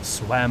serpent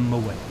swam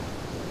away.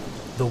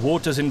 The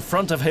waters in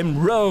front of him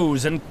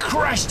rose and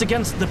crashed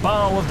against the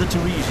bow of the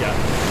Theresia,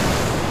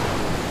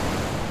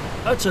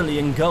 utterly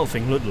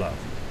engulfing Ludlov.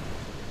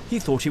 He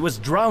thought he was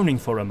drowning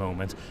for a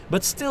moment,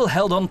 but still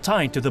held on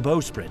tight to the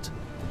bowsprit.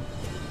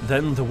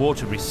 Then the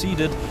water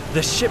receded,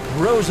 the ship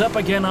rose up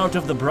again out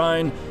of the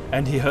brine,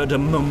 and he heard a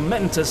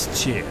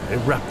momentous cheer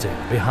erupting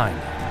behind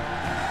him.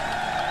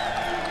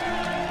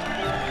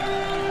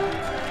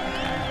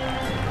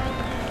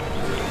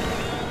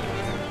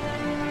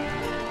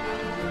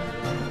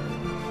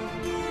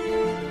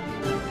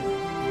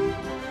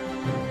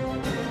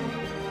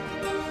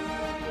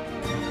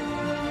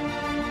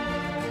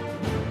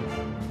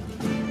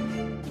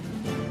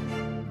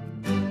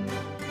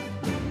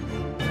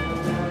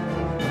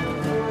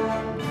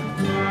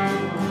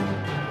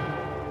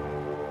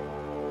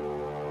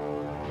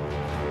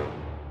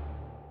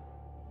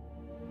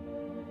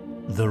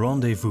 The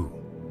Rendezvous.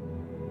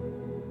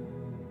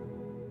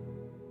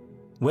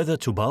 Whether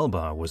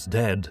Tubalbar was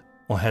dead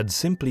or had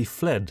simply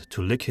fled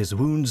to lick his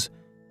wounds,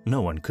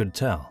 no one could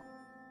tell.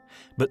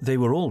 But they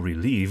were all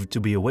relieved to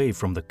be away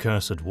from the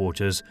cursed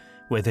waters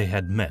where they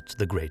had met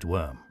the great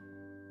worm.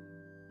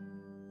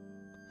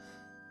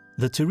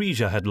 The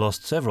Theresia had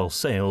lost several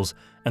sails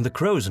and the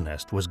crow's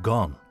nest was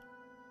gone.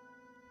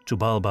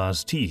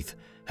 Tubalbar's teeth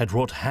had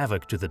wrought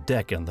havoc to the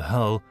deck and the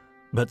hull,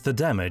 but the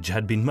damage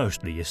had been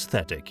mostly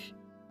aesthetic.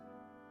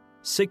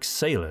 6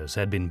 sailors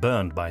had been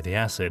burned by the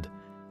acid,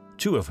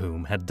 2 of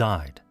whom had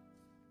died.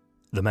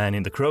 The man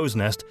in the crow's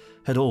nest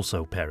had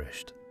also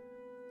perished.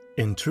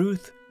 In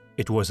truth,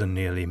 it was a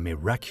nearly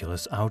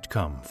miraculous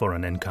outcome for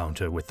an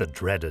encounter with the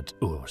dreaded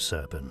Ur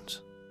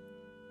serpent.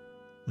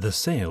 The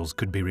sails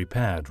could be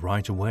repaired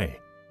right away,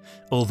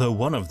 although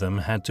one of them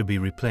had to be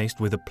replaced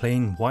with a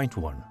plain white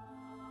one.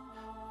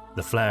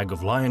 The flag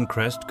of Lion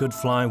Crest could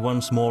fly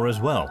once more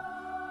as well,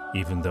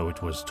 even though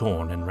it was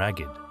torn and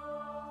ragged.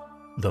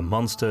 The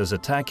monster's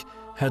attack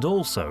had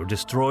also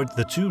destroyed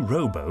the 2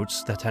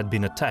 rowboats that had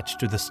been attached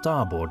to the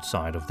starboard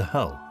side of the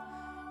hull,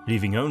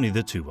 leaving only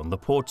the 2 on the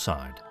port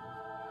side.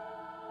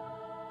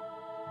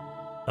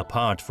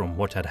 Apart from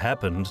what had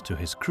happened to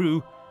his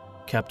crew,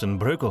 Captain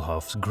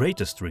Breukelhoff's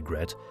greatest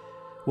regret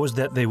was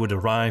that they would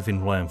arrive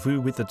in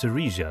Blainville with the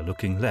Theresia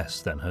looking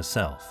less than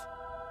herself.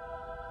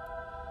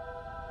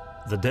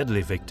 The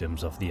deadly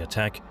victims of the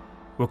attack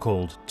were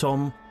called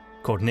Tom,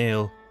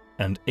 Corneel,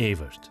 and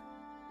Evert.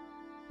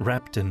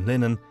 Wrapped in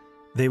linen,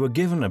 they were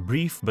given a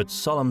brief but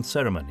solemn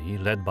ceremony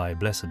led by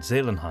Blessed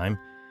Zelenheim,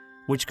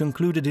 which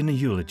concluded in a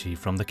eulogy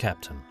from the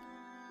captain.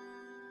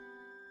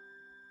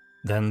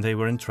 Then they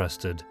were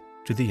entrusted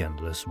to the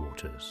endless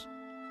waters.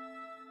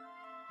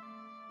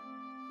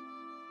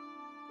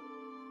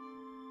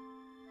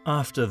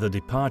 After the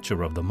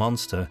departure of the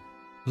monster,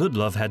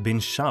 Ludlov had been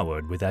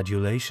showered with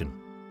adulation.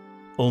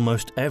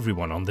 Almost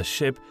everyone on the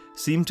ship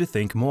seemed to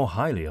think more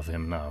highly of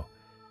him now,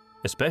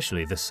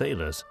 especially the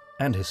sailors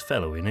and his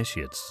fellow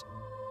initiates.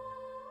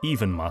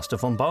 Even Master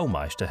von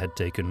Baumeister had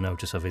taken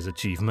notice of his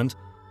achievement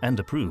and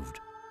approved.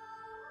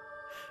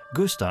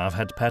 Gustav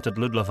had patted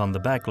Ludlov on the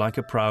back like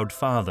a proud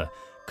father,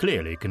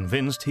 clearly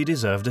convinced he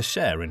deserved a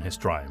share in his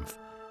triumph,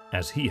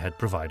 as he had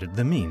provided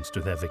the means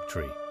to their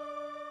victory.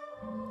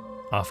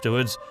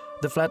 Afterwards,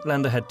 the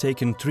Flatlander had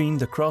taken Trine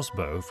the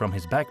crossbow from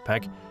his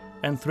backpack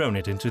and thrown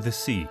it into the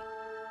sea,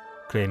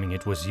 claiming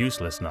it was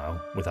useless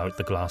now without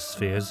the glass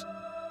spheres.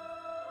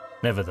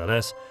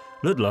 Nevertheless,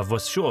 Ludlov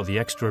was sure the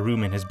extra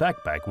room in his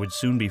backpack would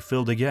soon be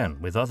filled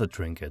again with other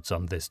trinkets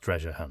on this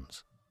treasure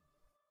hunt.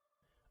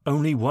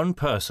 Only one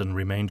person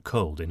remained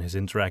cold in his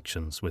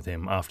interactions with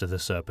him after the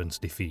serpent's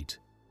defeat.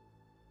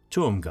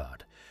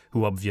 Turmgard,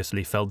 who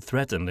obviously felt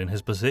threatened in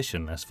his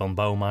position as von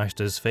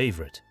Baumeister's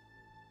favorite.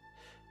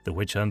 The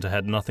witch hunter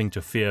had nothing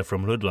to fear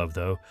from Ludlov,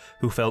 though,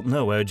 who felt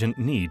no urgent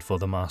need for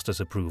the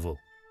master's approval.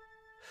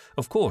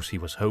 Of course, he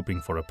was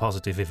hoping for a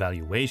positive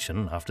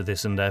evaluation after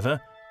this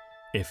endeavor.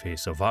 If he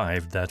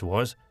survived, that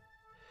was.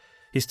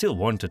 He still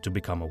wanted to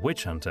become a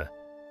witch hunter,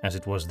 as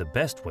it was the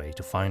best way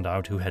to find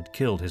out who had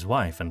killed his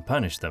wife and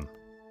punish them.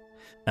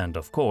 And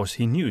of course,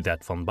 he knew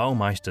that von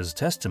Baumeister's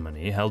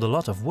testimony held a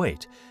lot of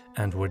weight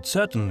and would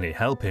certainly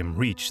help him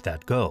reach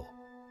that goal.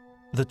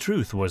 The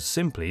truth was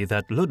simply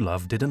that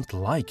Ludlov didn't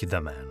like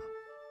the man.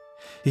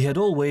 He had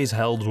always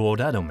held Lord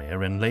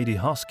Adomir and Lady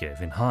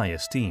Hoskev in high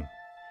esteem,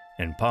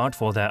 in part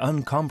for their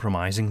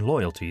uncompromising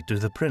loyalty to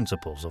the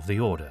principles of the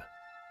order.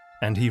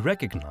 And he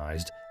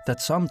recognized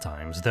that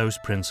sometimes those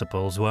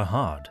principles were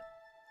hard.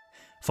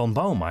 Von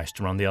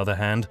Baumeister, on the other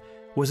hand,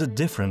 was a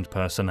different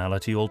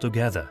personality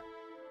altogether.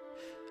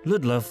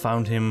 Ludlov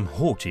found him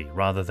haughty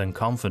rather than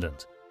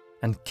confident,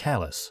 and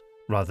callous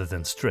rather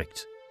than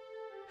strict.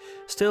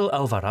 Still,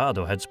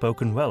 Alvarado had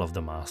spoken well of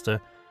the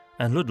master,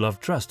 and Ludlov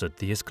trusted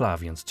the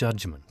Esclavian's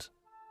judgment.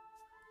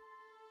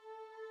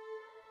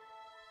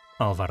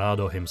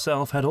 Alvarado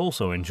himself had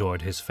also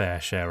enjoyed his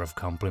fair share of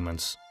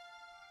compliments.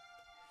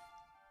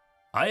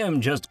 I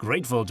am just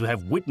grateful to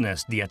have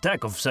witnessed the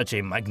attack of such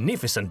a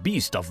magnificent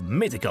beast of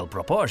mythical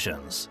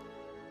proportions,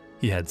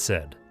 he had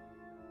said.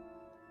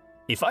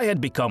 If I had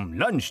become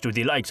lunch to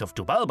the likes of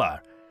Tubalbar,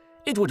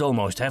 it would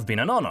almost have been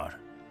an honor.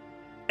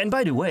 And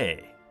by the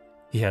way,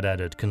 he had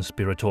added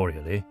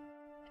conspiratorially,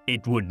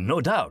 it would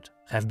no doubt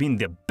have been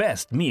the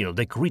best meal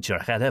the creature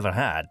had ever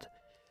had.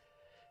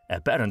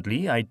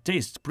 Apparently, I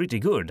taste pretty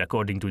good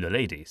according to the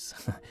ladies.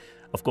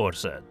 Of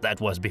course, that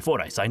was before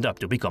I signed up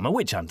to become a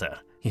witch hunter,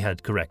 he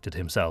had corrected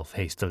himself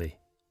hastily.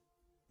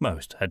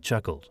 Most had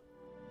chuckled.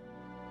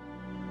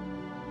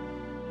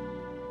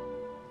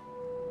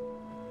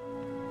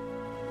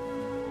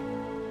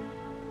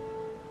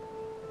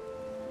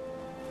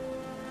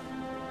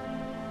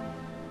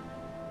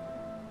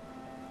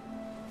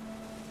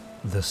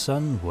 The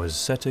sun was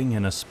setting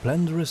in a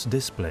splendorous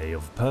display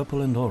of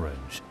purple and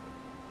orange,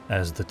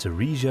 as the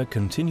Theresia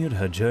continued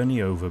her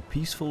journey over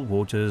peaceful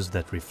waters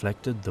that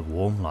reflected the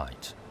warm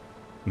light,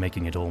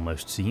 making it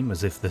almost seem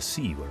as if the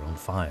sea were on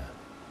fire.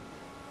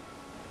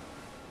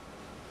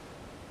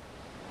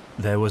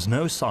 There was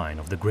no sign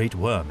of the great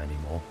worm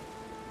anymore.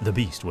 The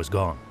beast was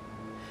gone.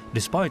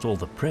 Despite all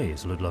the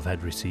praise Ludlov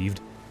had received,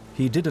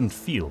 he didn't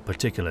feel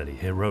particularly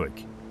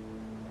heroic.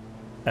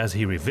 As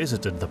he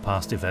revisited the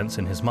past events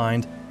in his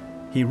mind,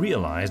 he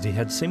realized he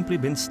had simply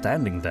been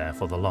standing there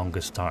for the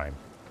longest time,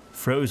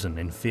 frozen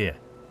in fear.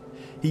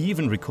 He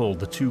even recalled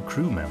the 2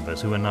 crew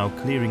members who were now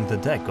clearing the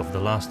deck of the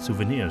last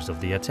souvenirs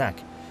of the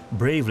attack,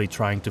 bravely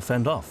trying to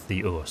fend off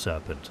the Ur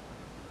serpent.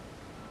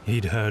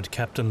 He'd heard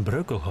Captain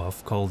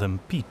Brökelhoff call them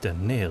Piet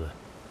and Nele,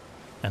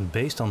 and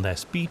based on their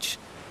speech,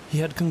 he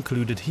had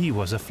concluded he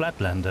was a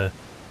Flatlander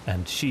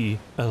and she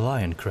a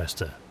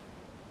Lion-Crester.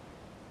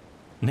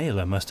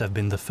 Nele must have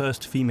been the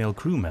first female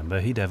crew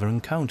member he'd ever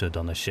encountered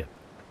on a ship.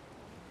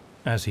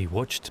 As he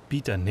watched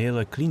Piet and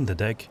Nele clean the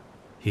deck,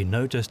 he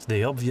noticed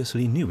they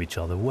obviously knew each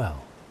other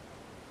well.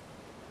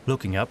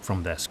 Looking up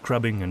from their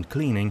scrubbing and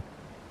cleaning,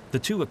 the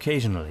 2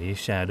 occasionally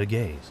shared a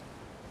gaze.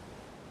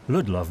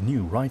 Ludlov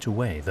knew right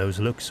away those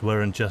looks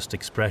weren't just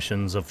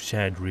expressions of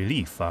shared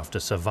relief after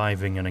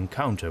surviving an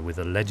encounter with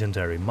a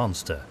legendary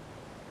monster.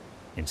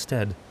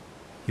 Instead,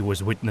 he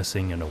was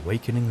witnessing an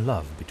awakening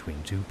love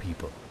between 2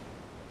 people.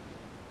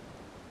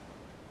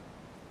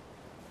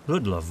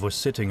 Ludlov was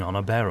sitting on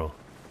a barrel,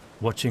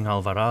 watching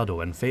Alvarado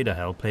and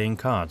Federhel playing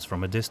cards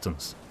from a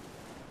distance.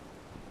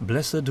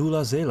 Blessed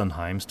Ulla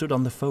Zelenheim stood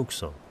on the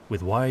forecastle,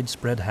 with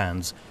widespread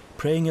hands,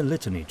 praying a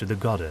litany to the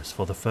goddess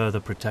for the further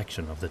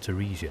protection of the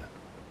Theresia.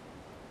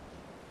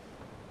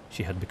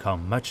 She had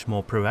become much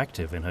more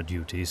proactive in her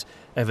duties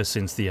ever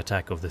since the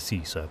attack of the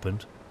sea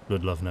serpent,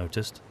 Ludlov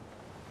noticed.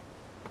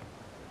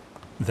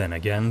 Then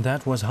again,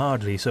 that was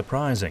hardly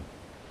surprising,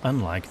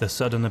 unlike the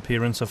sudden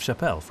appearance of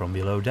Chapelle from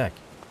below deck,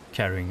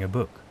 carrying a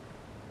book.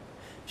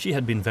 She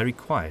had been very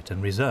quiet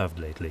and reserved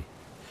lately,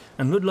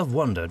 and Ludlov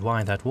wondered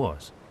why that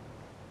was.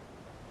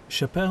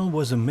 Chapelle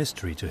was a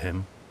mystery to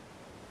him.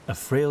 A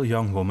frail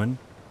young woman,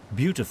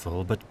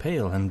 beautiful but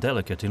pale and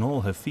delicate in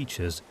all her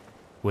features,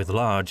 with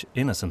large,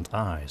 innocent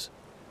eyes.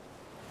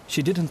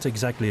 She didn't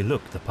exactly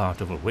look the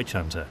part of a witch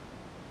hunter.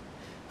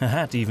 Her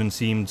hat even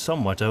seemed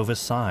somewhat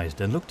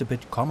oversized and looked a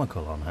bit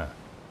comical on her.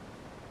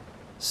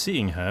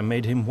 Seeing her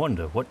made him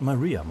wonder what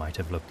Maria might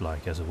have looked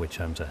like as a witch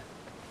hunter.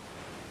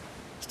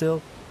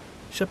 Still,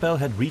 Chapelle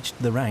had reached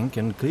the rank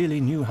and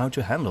clearly knew how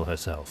to handle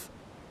herself.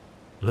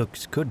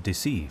 Looks could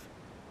deceive,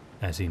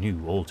 as he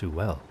knew all too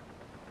well.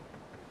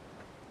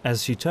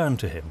 As she turned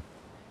to him,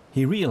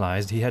 he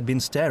realized he had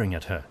been staring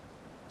at her,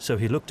 so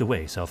he looked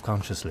away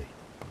self-consciously.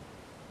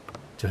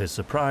 To his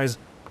surprise,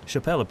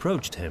 Chapelle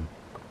approached him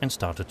and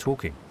started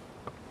talking.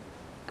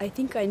 I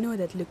think I know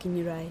that look in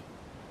your eye,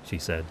 she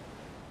said.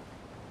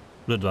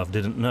 Ludlov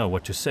didn't know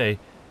what to say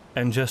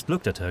and just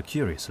looked at her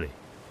curiously.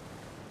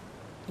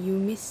 You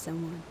miss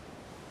someone.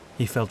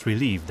 He felt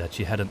relieved that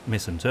she hadn't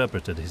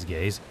misinterpreted his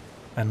gaze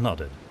and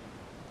nodded.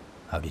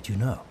 How did you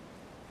know?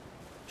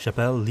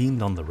 Chapelle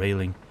leaned on the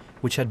railing,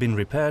 which had been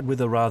repaired with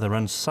a rather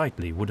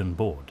unsightly wooden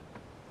board.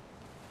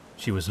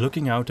 She was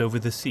looking out over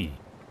the sea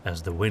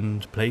as the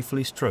wind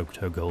playfully stroked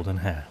her golden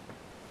hair.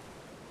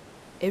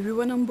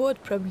 Everyone on board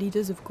probably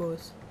does, of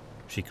course.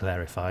 She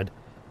clarified.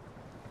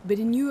 But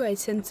in you I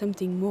sensed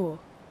something more,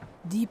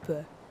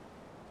 deeper.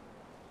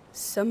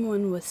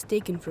 Someone was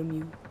taken from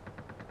you.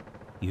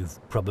 You've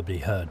probably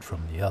heard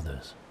from the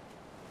others,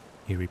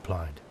 he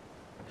replied.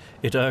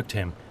 It irked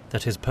him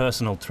that his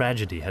personal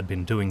tragedy had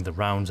been doing the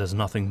rounds as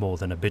nothing more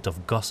than a bit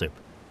of gossip,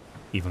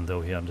 even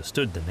though he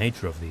understood the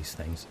nature of these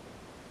things.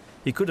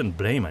 He couldn't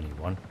blame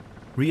anyone,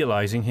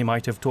 realizing he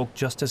might have talked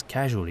just as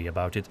casually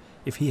about it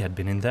if he had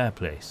been in their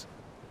place.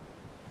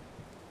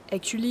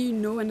 Actually,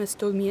 no one has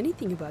told me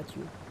anything about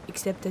you,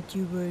 except that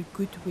you were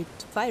good with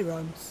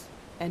firearms,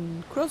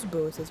 and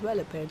crossbows as well,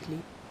 apparently.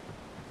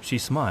 She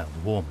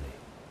smiled warmly,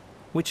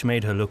 which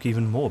made her look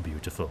even more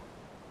beautiful,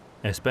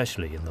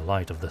 especially in the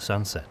light of the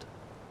sunset.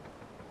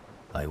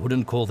 I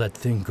wouldn't call that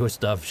thing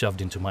Gustav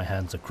shoved into my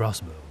hands a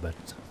crossbow, but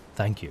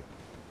thank you,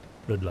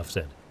 Ludlov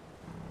said,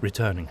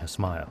 returning her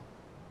smile.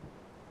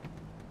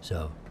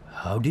 So,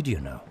 how did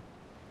you know?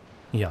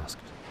 He asked,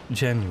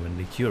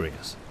 genuinely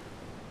curious.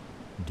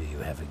 Do you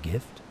have a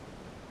gift?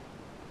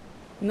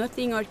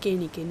 Nothing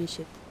arcanic in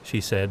it.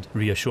 She said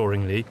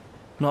reassuringly,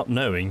 not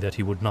knowing that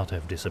he would not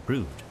have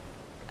disapproved.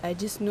 I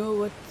just know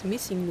what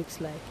missing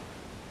looks like.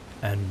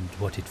 And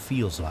what it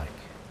feels like,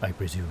 I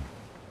presume,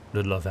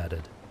 Ludlov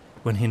added,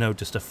 when he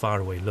noticed a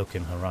faraway look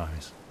in her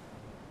eyes.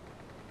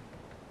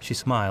 She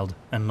smiled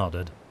and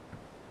nodded,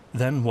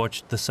 then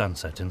watched the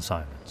sunset in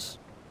silence.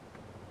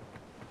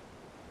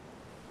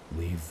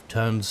 We've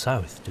turned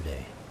south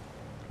today,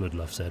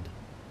 Ludlov said.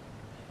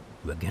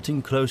 We're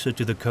getting closer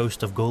to the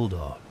coast of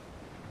Goldor.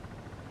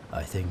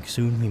 I think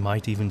soon we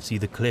might even see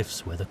the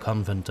cliffs where the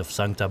convent of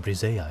Sancta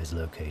Brisea is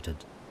located.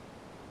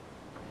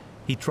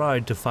 He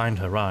tried to find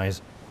her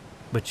eyes,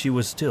 but she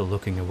was still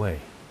looking away.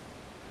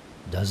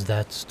 Does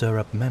that stir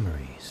up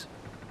memories?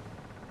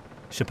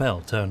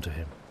 Chappelle turned to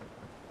him.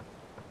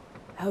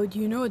 How do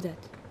you know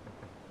that?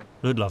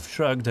 Ludlov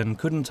shrugged and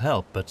couldn't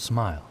help but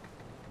smile.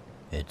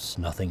 It's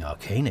nothing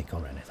arcanic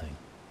or anything.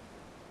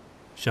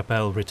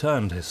 Chappelle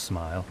returned his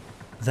smile,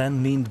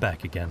 then leaned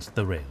back against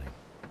the railing.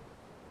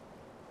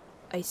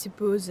 I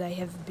suppose I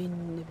have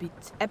been a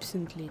bit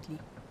absent lately.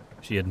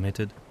 She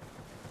admitted.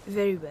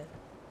 Very well.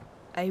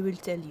 I will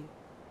tell you.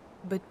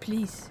 But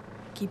please,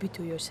 keep it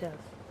to yourself.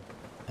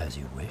 As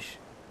you wish,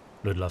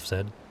 Ludlov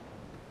said.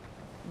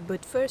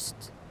 But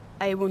first,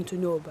 I want to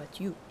know about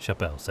you,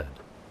 Chappelle said.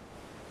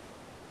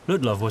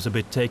 Ludlov was a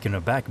bit taken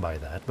aback by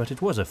that, but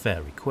it was a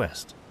fair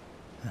request.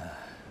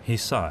 He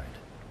sighed,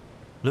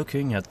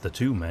 looking at the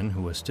two men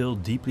who were still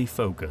deeply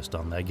focused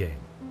on their game.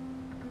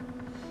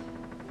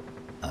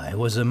 I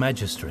was a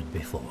magistrate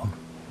before,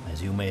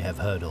 as you may have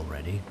heard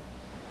already.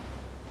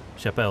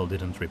 Chappelle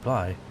didn't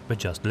reply, but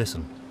just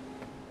listened.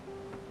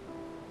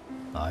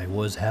 I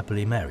was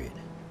happily married,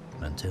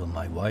 until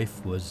my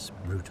wife was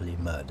brutally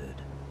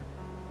murdered.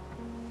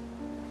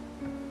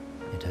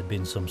 It had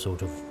been some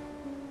sort of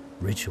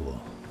ritual.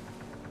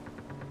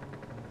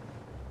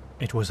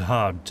 It was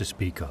hard to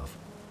speak of,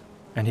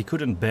 and he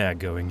couldn't bear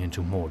going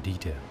into more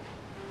detail.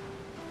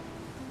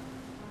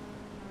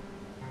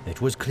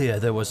 It was clear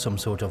there was some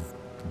sort of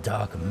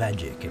dark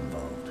magic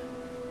involved.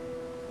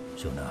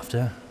 Soon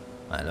after,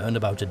 I learned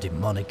about a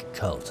demonic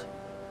cult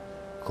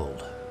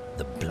called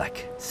the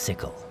Black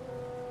Sickle.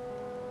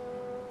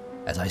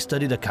 As I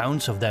studied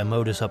accounts of their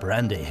modus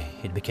operandi,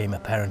 it became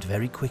apparent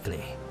very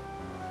quickly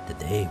that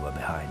they were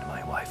behind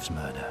my wife's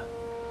murder.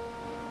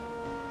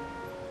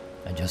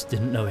 I just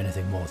didn't know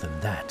anything more than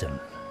that,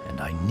 and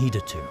I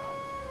needed to.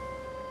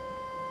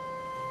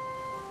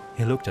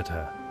 He looked at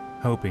her,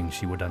 hoping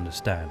she would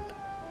understand.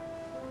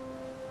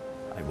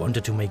 I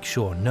wanted to make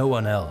sure no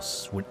one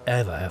else would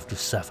ever have to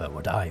suffer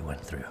what I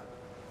went through.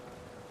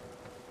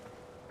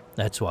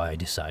 That's why I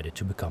decided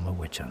to become a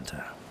witch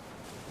hunter.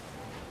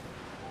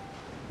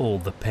 All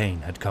the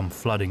pain had come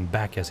flooding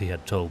back as he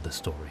had told the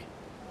story,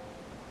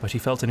 but he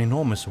felt an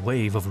enormous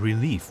wave of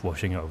relief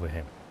washing over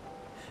him,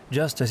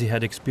 just as he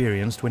had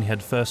experienced when he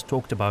had first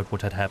talked about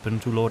what had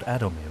happened to Lord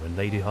Adomir and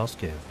Lady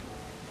Hoskiv.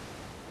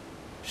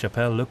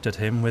 Chappelle looked at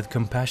him with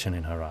compassion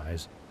in her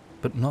eyes,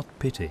 but not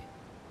pity,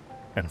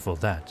 and for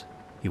that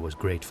he was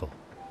grateful.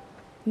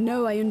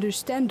 Now I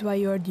understand why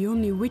you are the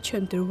only witch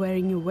hunter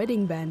wearing a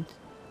wedding band.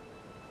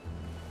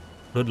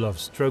 Ludlov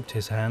stroked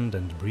his hand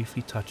and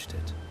briefly touched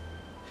it.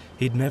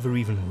 He'd never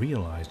even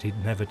realized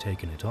he'd never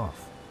taken it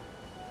off.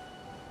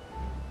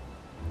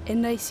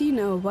 And I see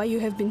now why you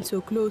have been so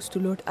close to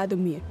Lord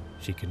Adomir,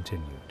 she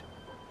continued.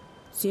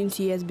 Since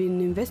he has been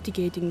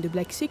investigating the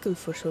Black Sickle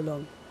for so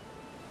long.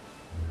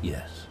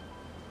 Yes,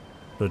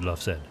 Ludlov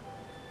said.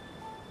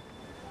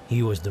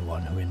 He was the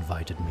one who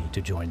invited me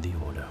to join the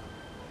Order.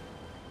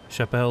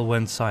 Chappelle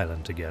went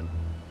silent again,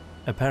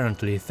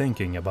 apparently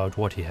thinking about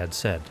what he had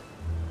said.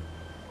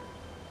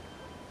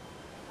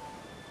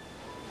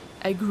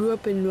 I grew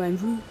up in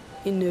Loinvou,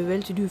 in a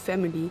well-to-do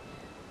family,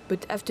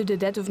 but after the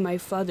death of my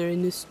father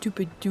in a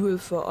stupid duel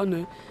for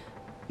honor,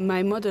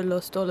 My mother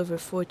lost all of her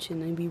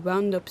fortune and we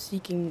wound up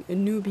seeking a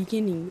new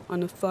beginning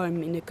on a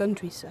farm in the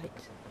countryside.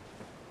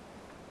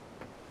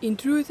 In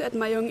truth, at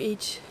my young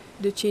age,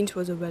 the change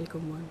was a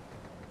welcome one.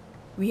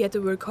 We had to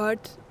work hard,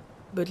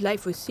 but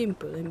life was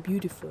simple and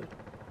beautiful.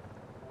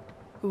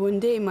 One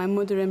day, my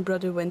mother and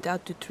brother went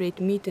out to trade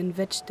meat and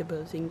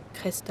vegetables in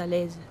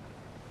Crestalaise,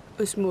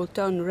 a small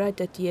town right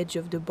at the edge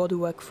of the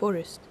Boneyard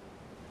forest.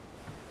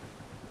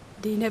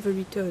 They never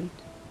returned.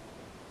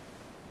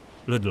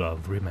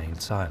 Ludlov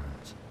remained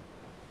silent.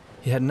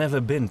 He had never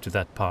been to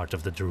that part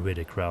of the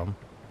Druidic realm,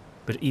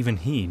 but even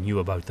he knew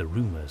about the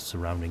rumors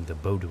surrounding the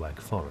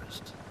Boneyard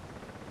forest.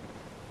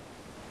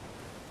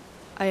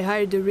 I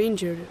hired a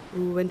ranger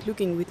who went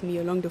looking with me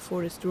along the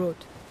forest road.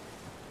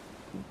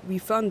 We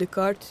found the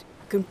cart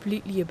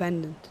completely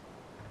abandoned.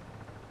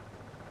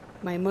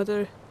 My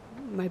mother,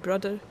 my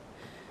brother,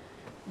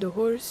 the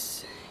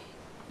horse,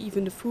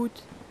 even the food,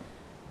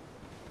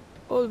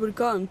 all were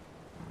gone.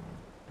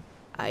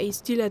 I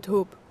still had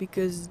hope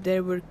because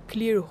there were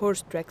clear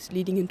horse tracks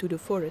leading into the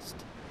forest.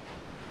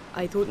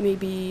 I thought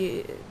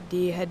maybe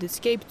they had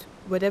escaped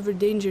whatever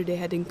danger they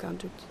had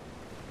encountered.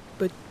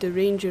 But the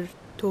ranger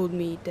told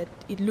me that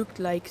it looked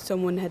like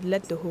someone had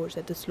led the horse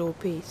at a slow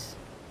pace,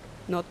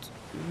 not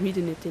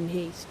ridden it in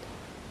haste.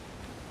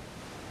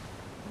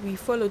 We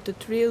followed the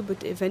trail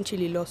but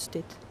eventually lost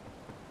it.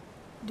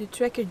 The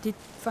tracker did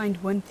find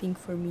one thing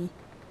for me.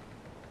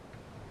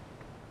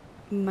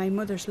 My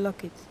mother's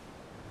locket.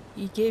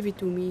 He gave it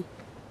to me,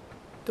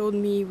 told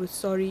me he was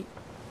sorry,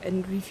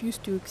 and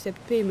refused to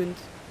accept payment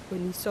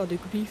when he saw the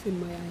grief in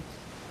my eyes.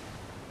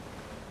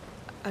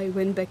 I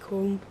went back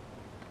home,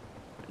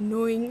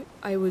 knowing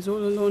I was all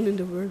alone in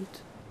the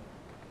world.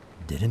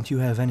 Didn't you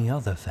have any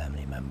other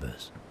family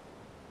members?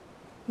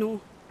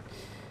 No.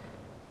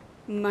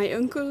 My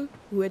uncle,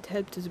 who had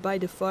helped us buy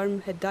the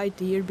farm, had died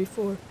the year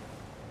before.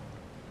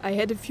 I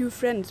had a few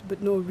friends,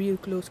 but no real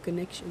close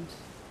connections.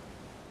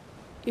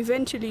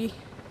 Eventually,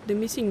 the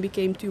missing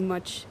became too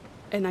much,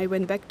 and I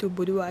went back to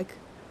Boneyard,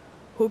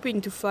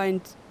 hoping to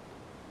find,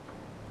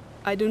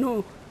 I don't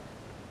know,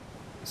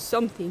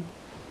 something.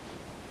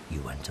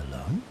 You went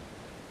alone?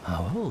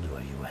 How old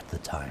were you at the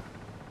time?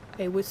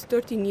 I was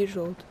 13 years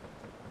old.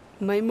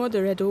 My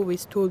mother had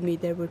always told me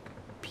there were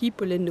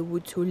people in the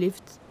woods who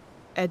lived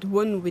at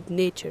one with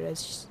nature,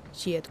 as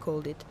she had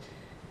called it.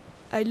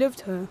 I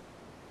loved her,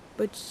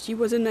 but she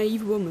was a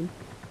naive woman.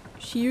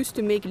 She used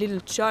to make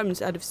little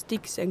charms out of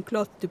sticks and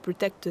cloth to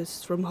protect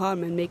us from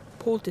harm and make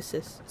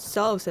poultices,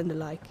 salves and the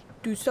like,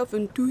 to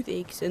soften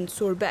toothaches and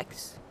sore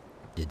backs.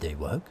 Did they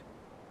work?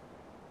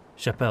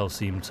 Chapelle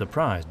seemed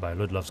surprised by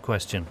Ludlov's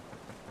question.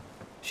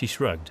 She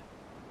shrugged.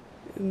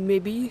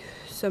 Maybe,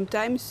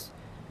 sometimes.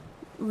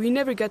 We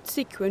never got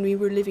sick when we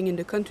were living in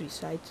the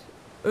countryside,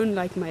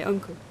 unlike my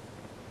uncle.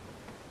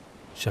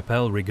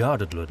 Chapelle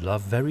regarded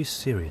Ludlov very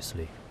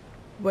seriously.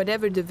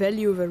 Whatever the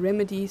value of her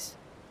remedies,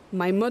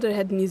 my mother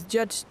had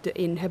misjudged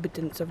the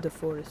inhabitants of the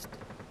forest.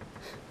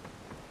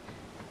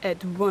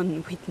 At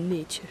one with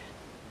nature,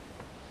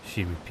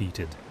 she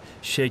repeated,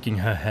 shaking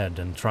her head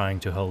and trying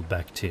to hold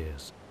back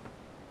tears.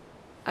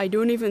 I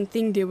don't even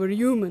think they were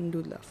human,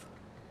 Ludlov.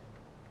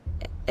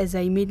 As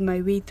I made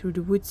my way through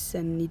the woods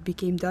and it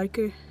became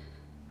darker,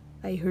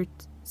 I heard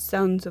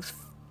sounds of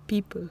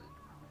people,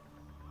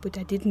 but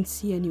I didn't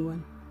see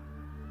anyone.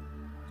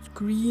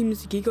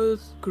 Screams,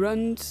 giggles,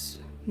 grunts,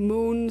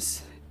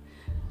 moans,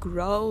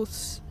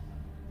 growls.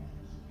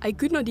 I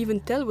could not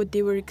even tell what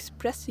they were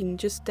expressing,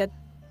 just that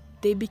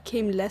they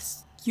became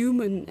less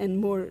human and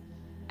more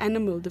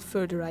animal the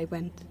further I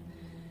went.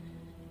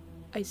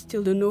 I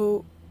still don't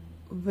know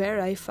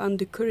where I found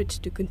the courage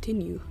to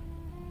continue.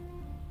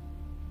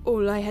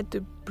 All I had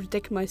to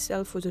protect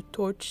myself was a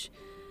torch,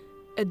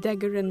 a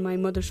dagger and my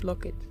mother's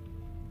locket.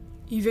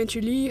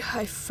 Eventually,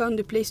 I found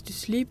a place to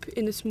sleep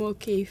in a small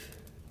cave.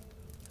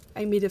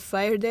 I made a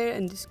fire there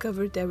and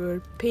discovered there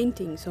were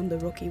paintings on the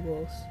rocky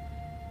walls.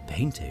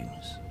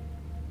 Paintings?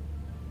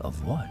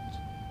 Of what?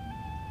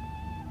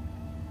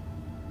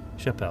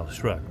 Chapelle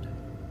shrugged.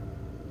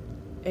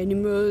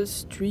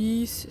 Animals,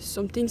 trees,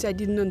 some things I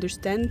didn't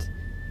understand.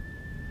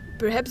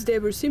 Perhaps they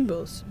were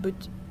symbols, but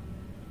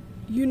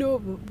you know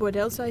what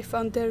else I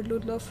found there,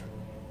 Ludlov?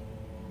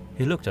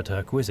 He looked at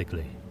her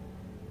quizzically.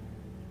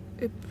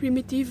 A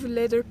primitive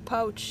leather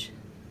pouch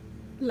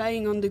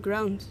lying on the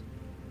ground.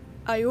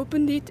 I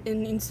opened it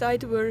and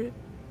inside were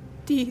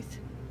teeth.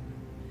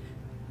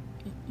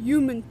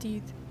 Human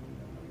teeth.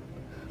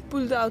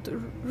 Pulled out,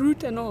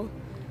 root and all.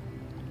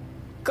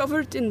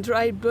 Covered in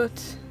dry blood.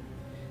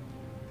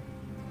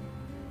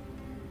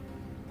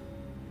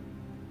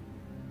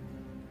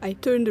 I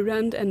turned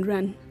around and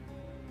ran.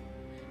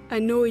 I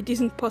know it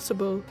isn't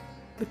possible,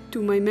 but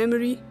to my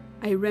memory,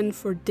 I ran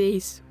for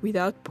days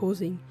without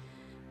pausing.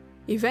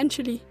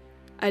 Eventually,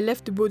 I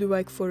left the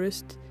Boneyard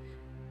forest,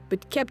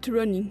 but kept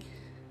running.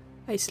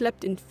 I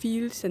slept in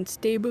fields and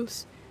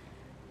stables.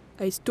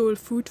 I stole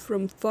food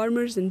from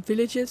farmers and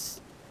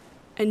villages,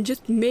 and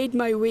just made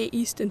my way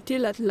east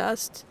until at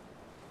last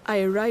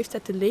I arrived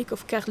at the lake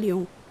of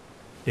Carleon.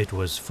 It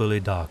was fully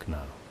dark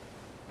now.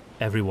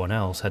 Everyone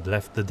else had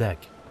left the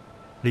deck,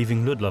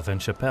 leaving Ludlov and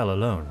Chapelle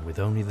alone with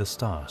only the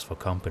stars for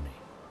company.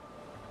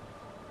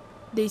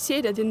 They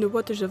say that in the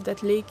waters of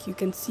that lake you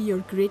can see your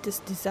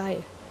greatest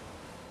desire.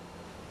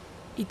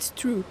 It's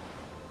true.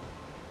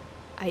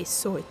 I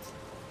saw it.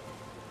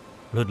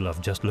 Ludlov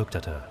just looked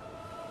at her.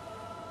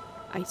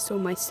 I saw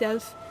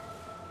myself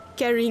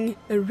carrying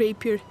a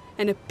rapier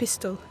and a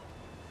pistol,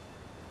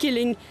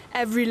 killing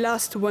every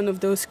last one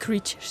of those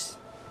creatures.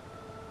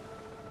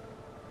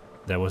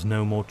 There was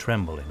no more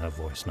tremble in her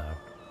voice now,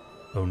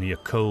 only a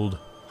cold,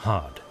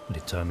 hard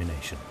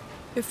determination.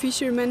 A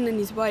fisherman and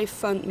his wife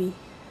found me.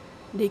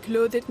 They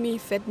clothed me,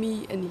 fed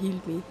me, and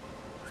healed me.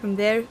 From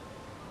there,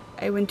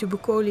 I went to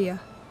Bucolia,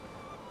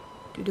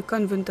 to the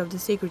convent of the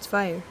Sacred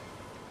Fire,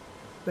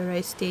 where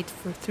I stayed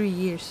for 3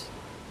 years.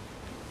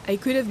 I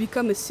could have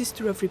become a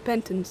sister of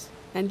repentance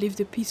and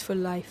lived a peaceful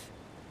life.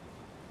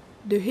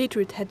 The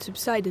hatred had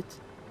subsided,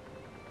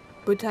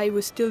 but I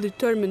was still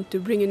determined to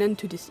bring an end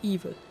to this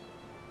evil.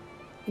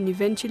 And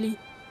eventually,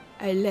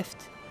 I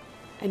left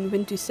and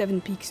went to Seven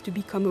Peaks to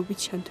become a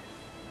witch hunter.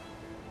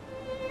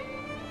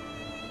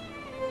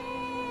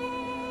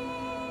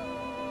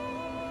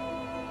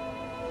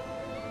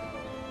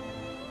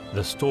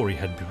 The story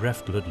had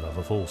bereft Ludlov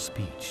of all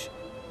speech.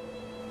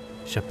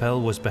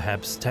 Chapelle was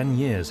perhaps 10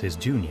 years his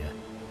junior,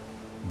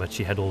 but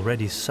she had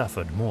already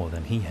suffered more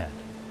than he had.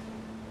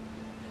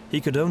 He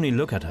could only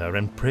look at her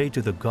and pray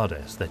to the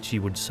goddess that she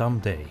would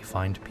someday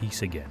find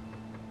peace again.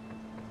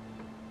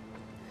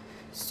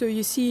 So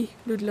you see,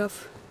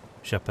 Ludlov,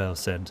 Chapelle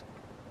said,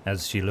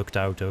 as she looked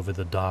out over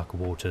the dark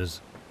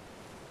waters.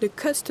 The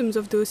customs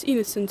of those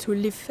innocents who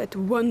live at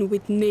one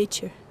with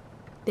nature,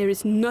 there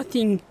is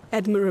nothing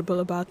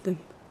admirable about them.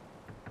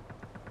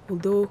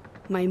 Although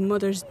my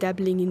mother's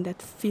dabbling in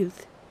that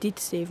filth did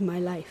save my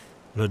life.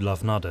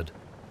 Ludlov nodded,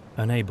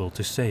 unable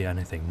to say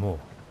anything more.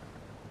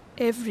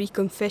 Every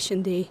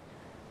confession day,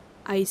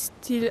 I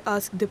still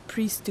ask the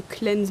priest to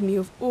cleanse me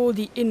of all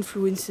the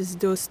influences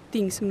those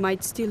things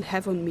might still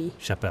have on me,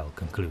 Chapelle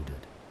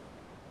concluded.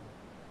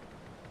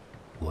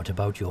 What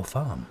about your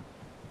farm?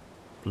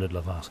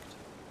 Ludlov asked.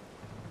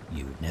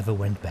 You never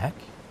went back?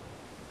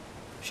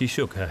 She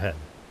shook her head.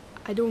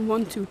 I don't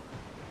want to.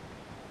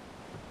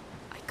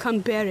 I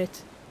can't bear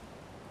it.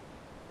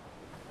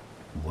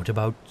 What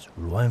about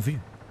Loinvu?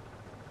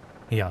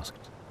 He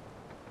asked.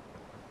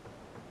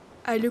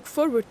 I look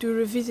forward to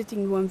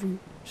revisiting Loinvu,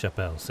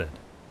 Chapelle said.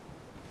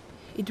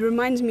 It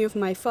reminds me of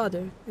my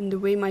father and the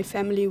way my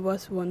family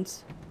was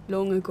once,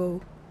 long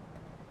ago.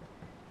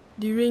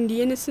 During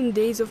the innocent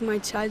days of my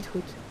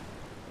childhood.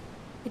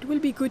 It will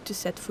be good to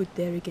set foot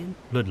there again.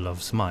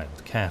 Ludlov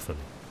smiled carefully.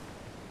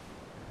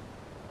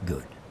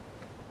 Good.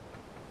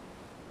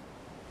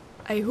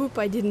 I hope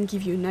I didn't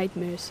give you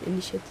nightmares,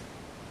 Initiate,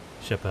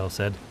 Chapelle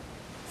said,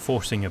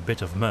 forcing a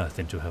bit of mirth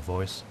into her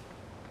voice.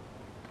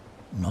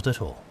 Not at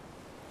all.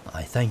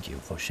 I thank you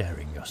for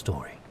sharing your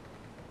story.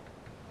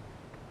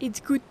 It's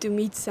good to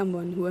meet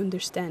someone who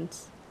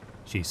understands,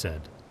 she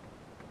said.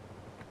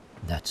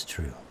 That's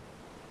true.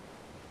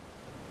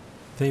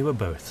 They were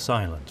both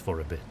silent for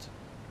a bit.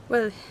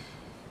 Well,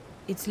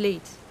 it's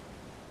late.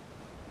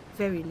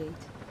 Very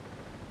late.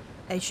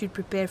 I should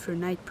prepare for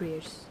night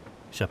prayers,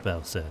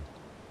 Chapelle said.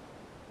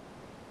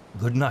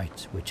 Good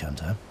night, witch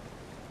hunter,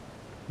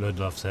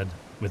 Ludlov said,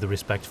 with a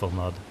respectful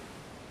nod.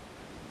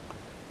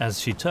 As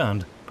she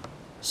turned,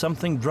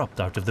 something dropped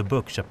out of the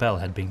book Chapelle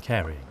had been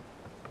carrying.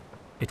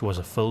 It was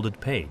a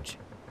folded page.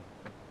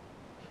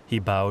 He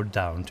bowed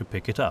down to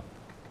pick it up.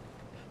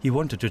 He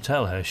wanted to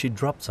tell her she'd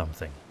dropped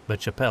something,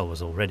 but Chapelle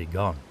was already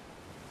gone.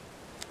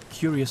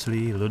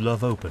 Curiously,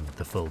 Ludlov opened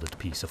the folded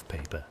piece of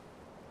paper.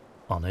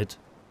 On it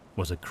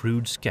was a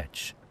crude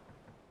sketch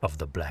of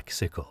the Black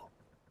Sickle.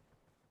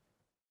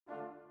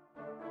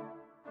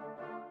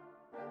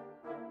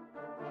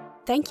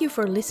 Thank you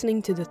for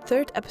listening to the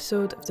 3rd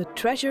episode of The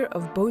Treasure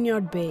of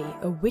Boneyard Bay,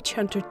 a witch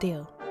hunter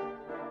tale.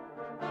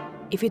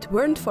 If it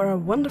weren't for our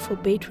wonderful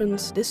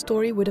patrons, this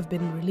story would have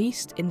been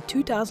released in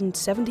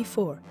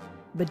 2074.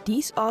 But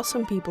these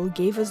awesome people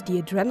gave us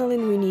the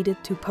adrenaline we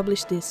needed to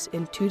publish this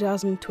in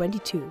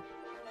 2022.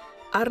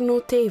 Arno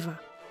Teva,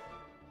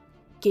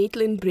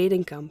 Caitlin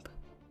Bredenkamp,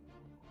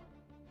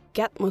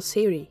 Kat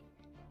Mosseri,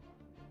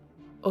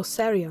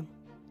 Osarion,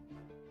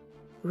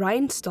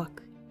 Ryan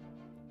Stock,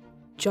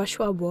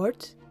 Joshua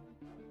Ward,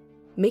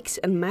 Mix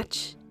and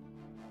Match,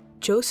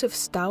 Joseph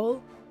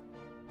Stowell,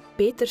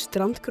 Peter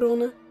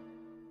Strandkrone,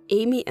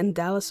 Amy and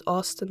Dallas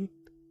Austin,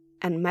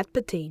 and Matt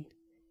Patain.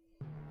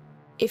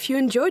 If you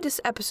enjoyed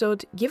this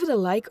episode, give it a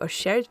like or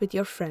share it with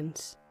your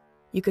friends.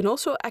 You can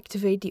also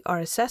activate the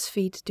RSS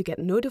feed to get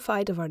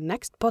notified of our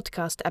next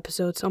podcast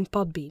episodes on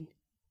Podbean.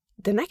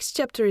 The next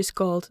chapter is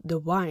called The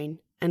Wine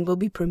and will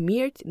be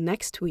premiered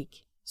next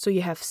week, so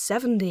you have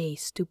 7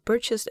 days to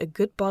purchase a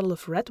good bottle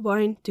of red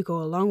wine to go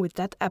along with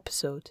that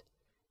episode.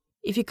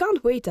 If you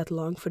can't wait that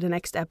long for the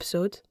next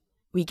episode,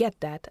 we get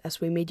that as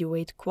we made you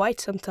wait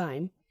quite some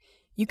time,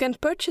 you can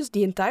purchase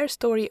the entire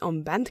story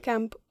on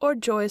Bandcamp or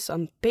join us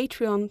on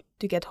Patreon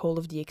to get hold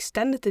of the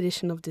extended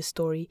edition of this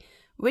story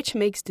which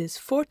makes this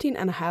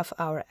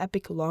 14.5-hour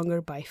epic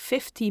longer by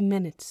 50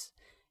 minutes,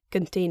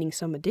 containing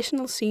some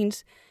additional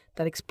scenes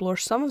that explore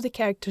some of the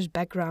characters'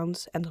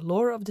 backgrounds and the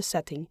lore of the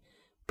setting,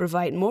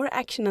 provide more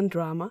action and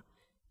drama,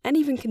 and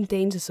even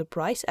contains a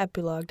surprise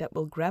epilogue that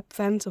will grab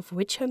fans of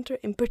Witch Hunter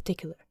in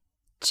particular.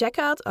 Check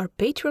out our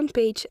Patreon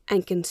page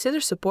and consider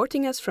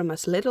supporting us from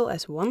as little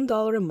as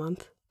 $1 a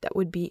month. That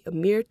would be a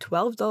mere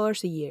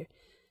 $12 a year.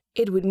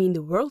 It would mean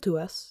the world to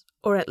us,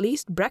 or at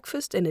least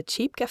breakfast in a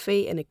cheap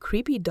cafe in a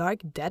creepy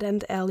dark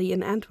dead-end alley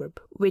in Antwerp,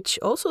 which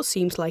also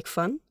seems like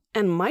fun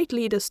and might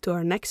lead us to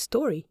our next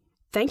story.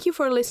 Thank you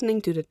for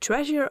listening to The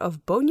Treasure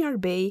of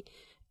Boneyard Bay,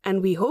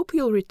 and we hope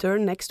you'll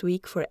return next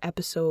week for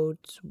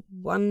episodes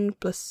 1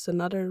 plus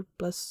another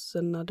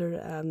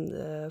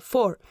and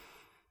 4.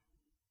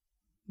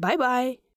 Bye-bye!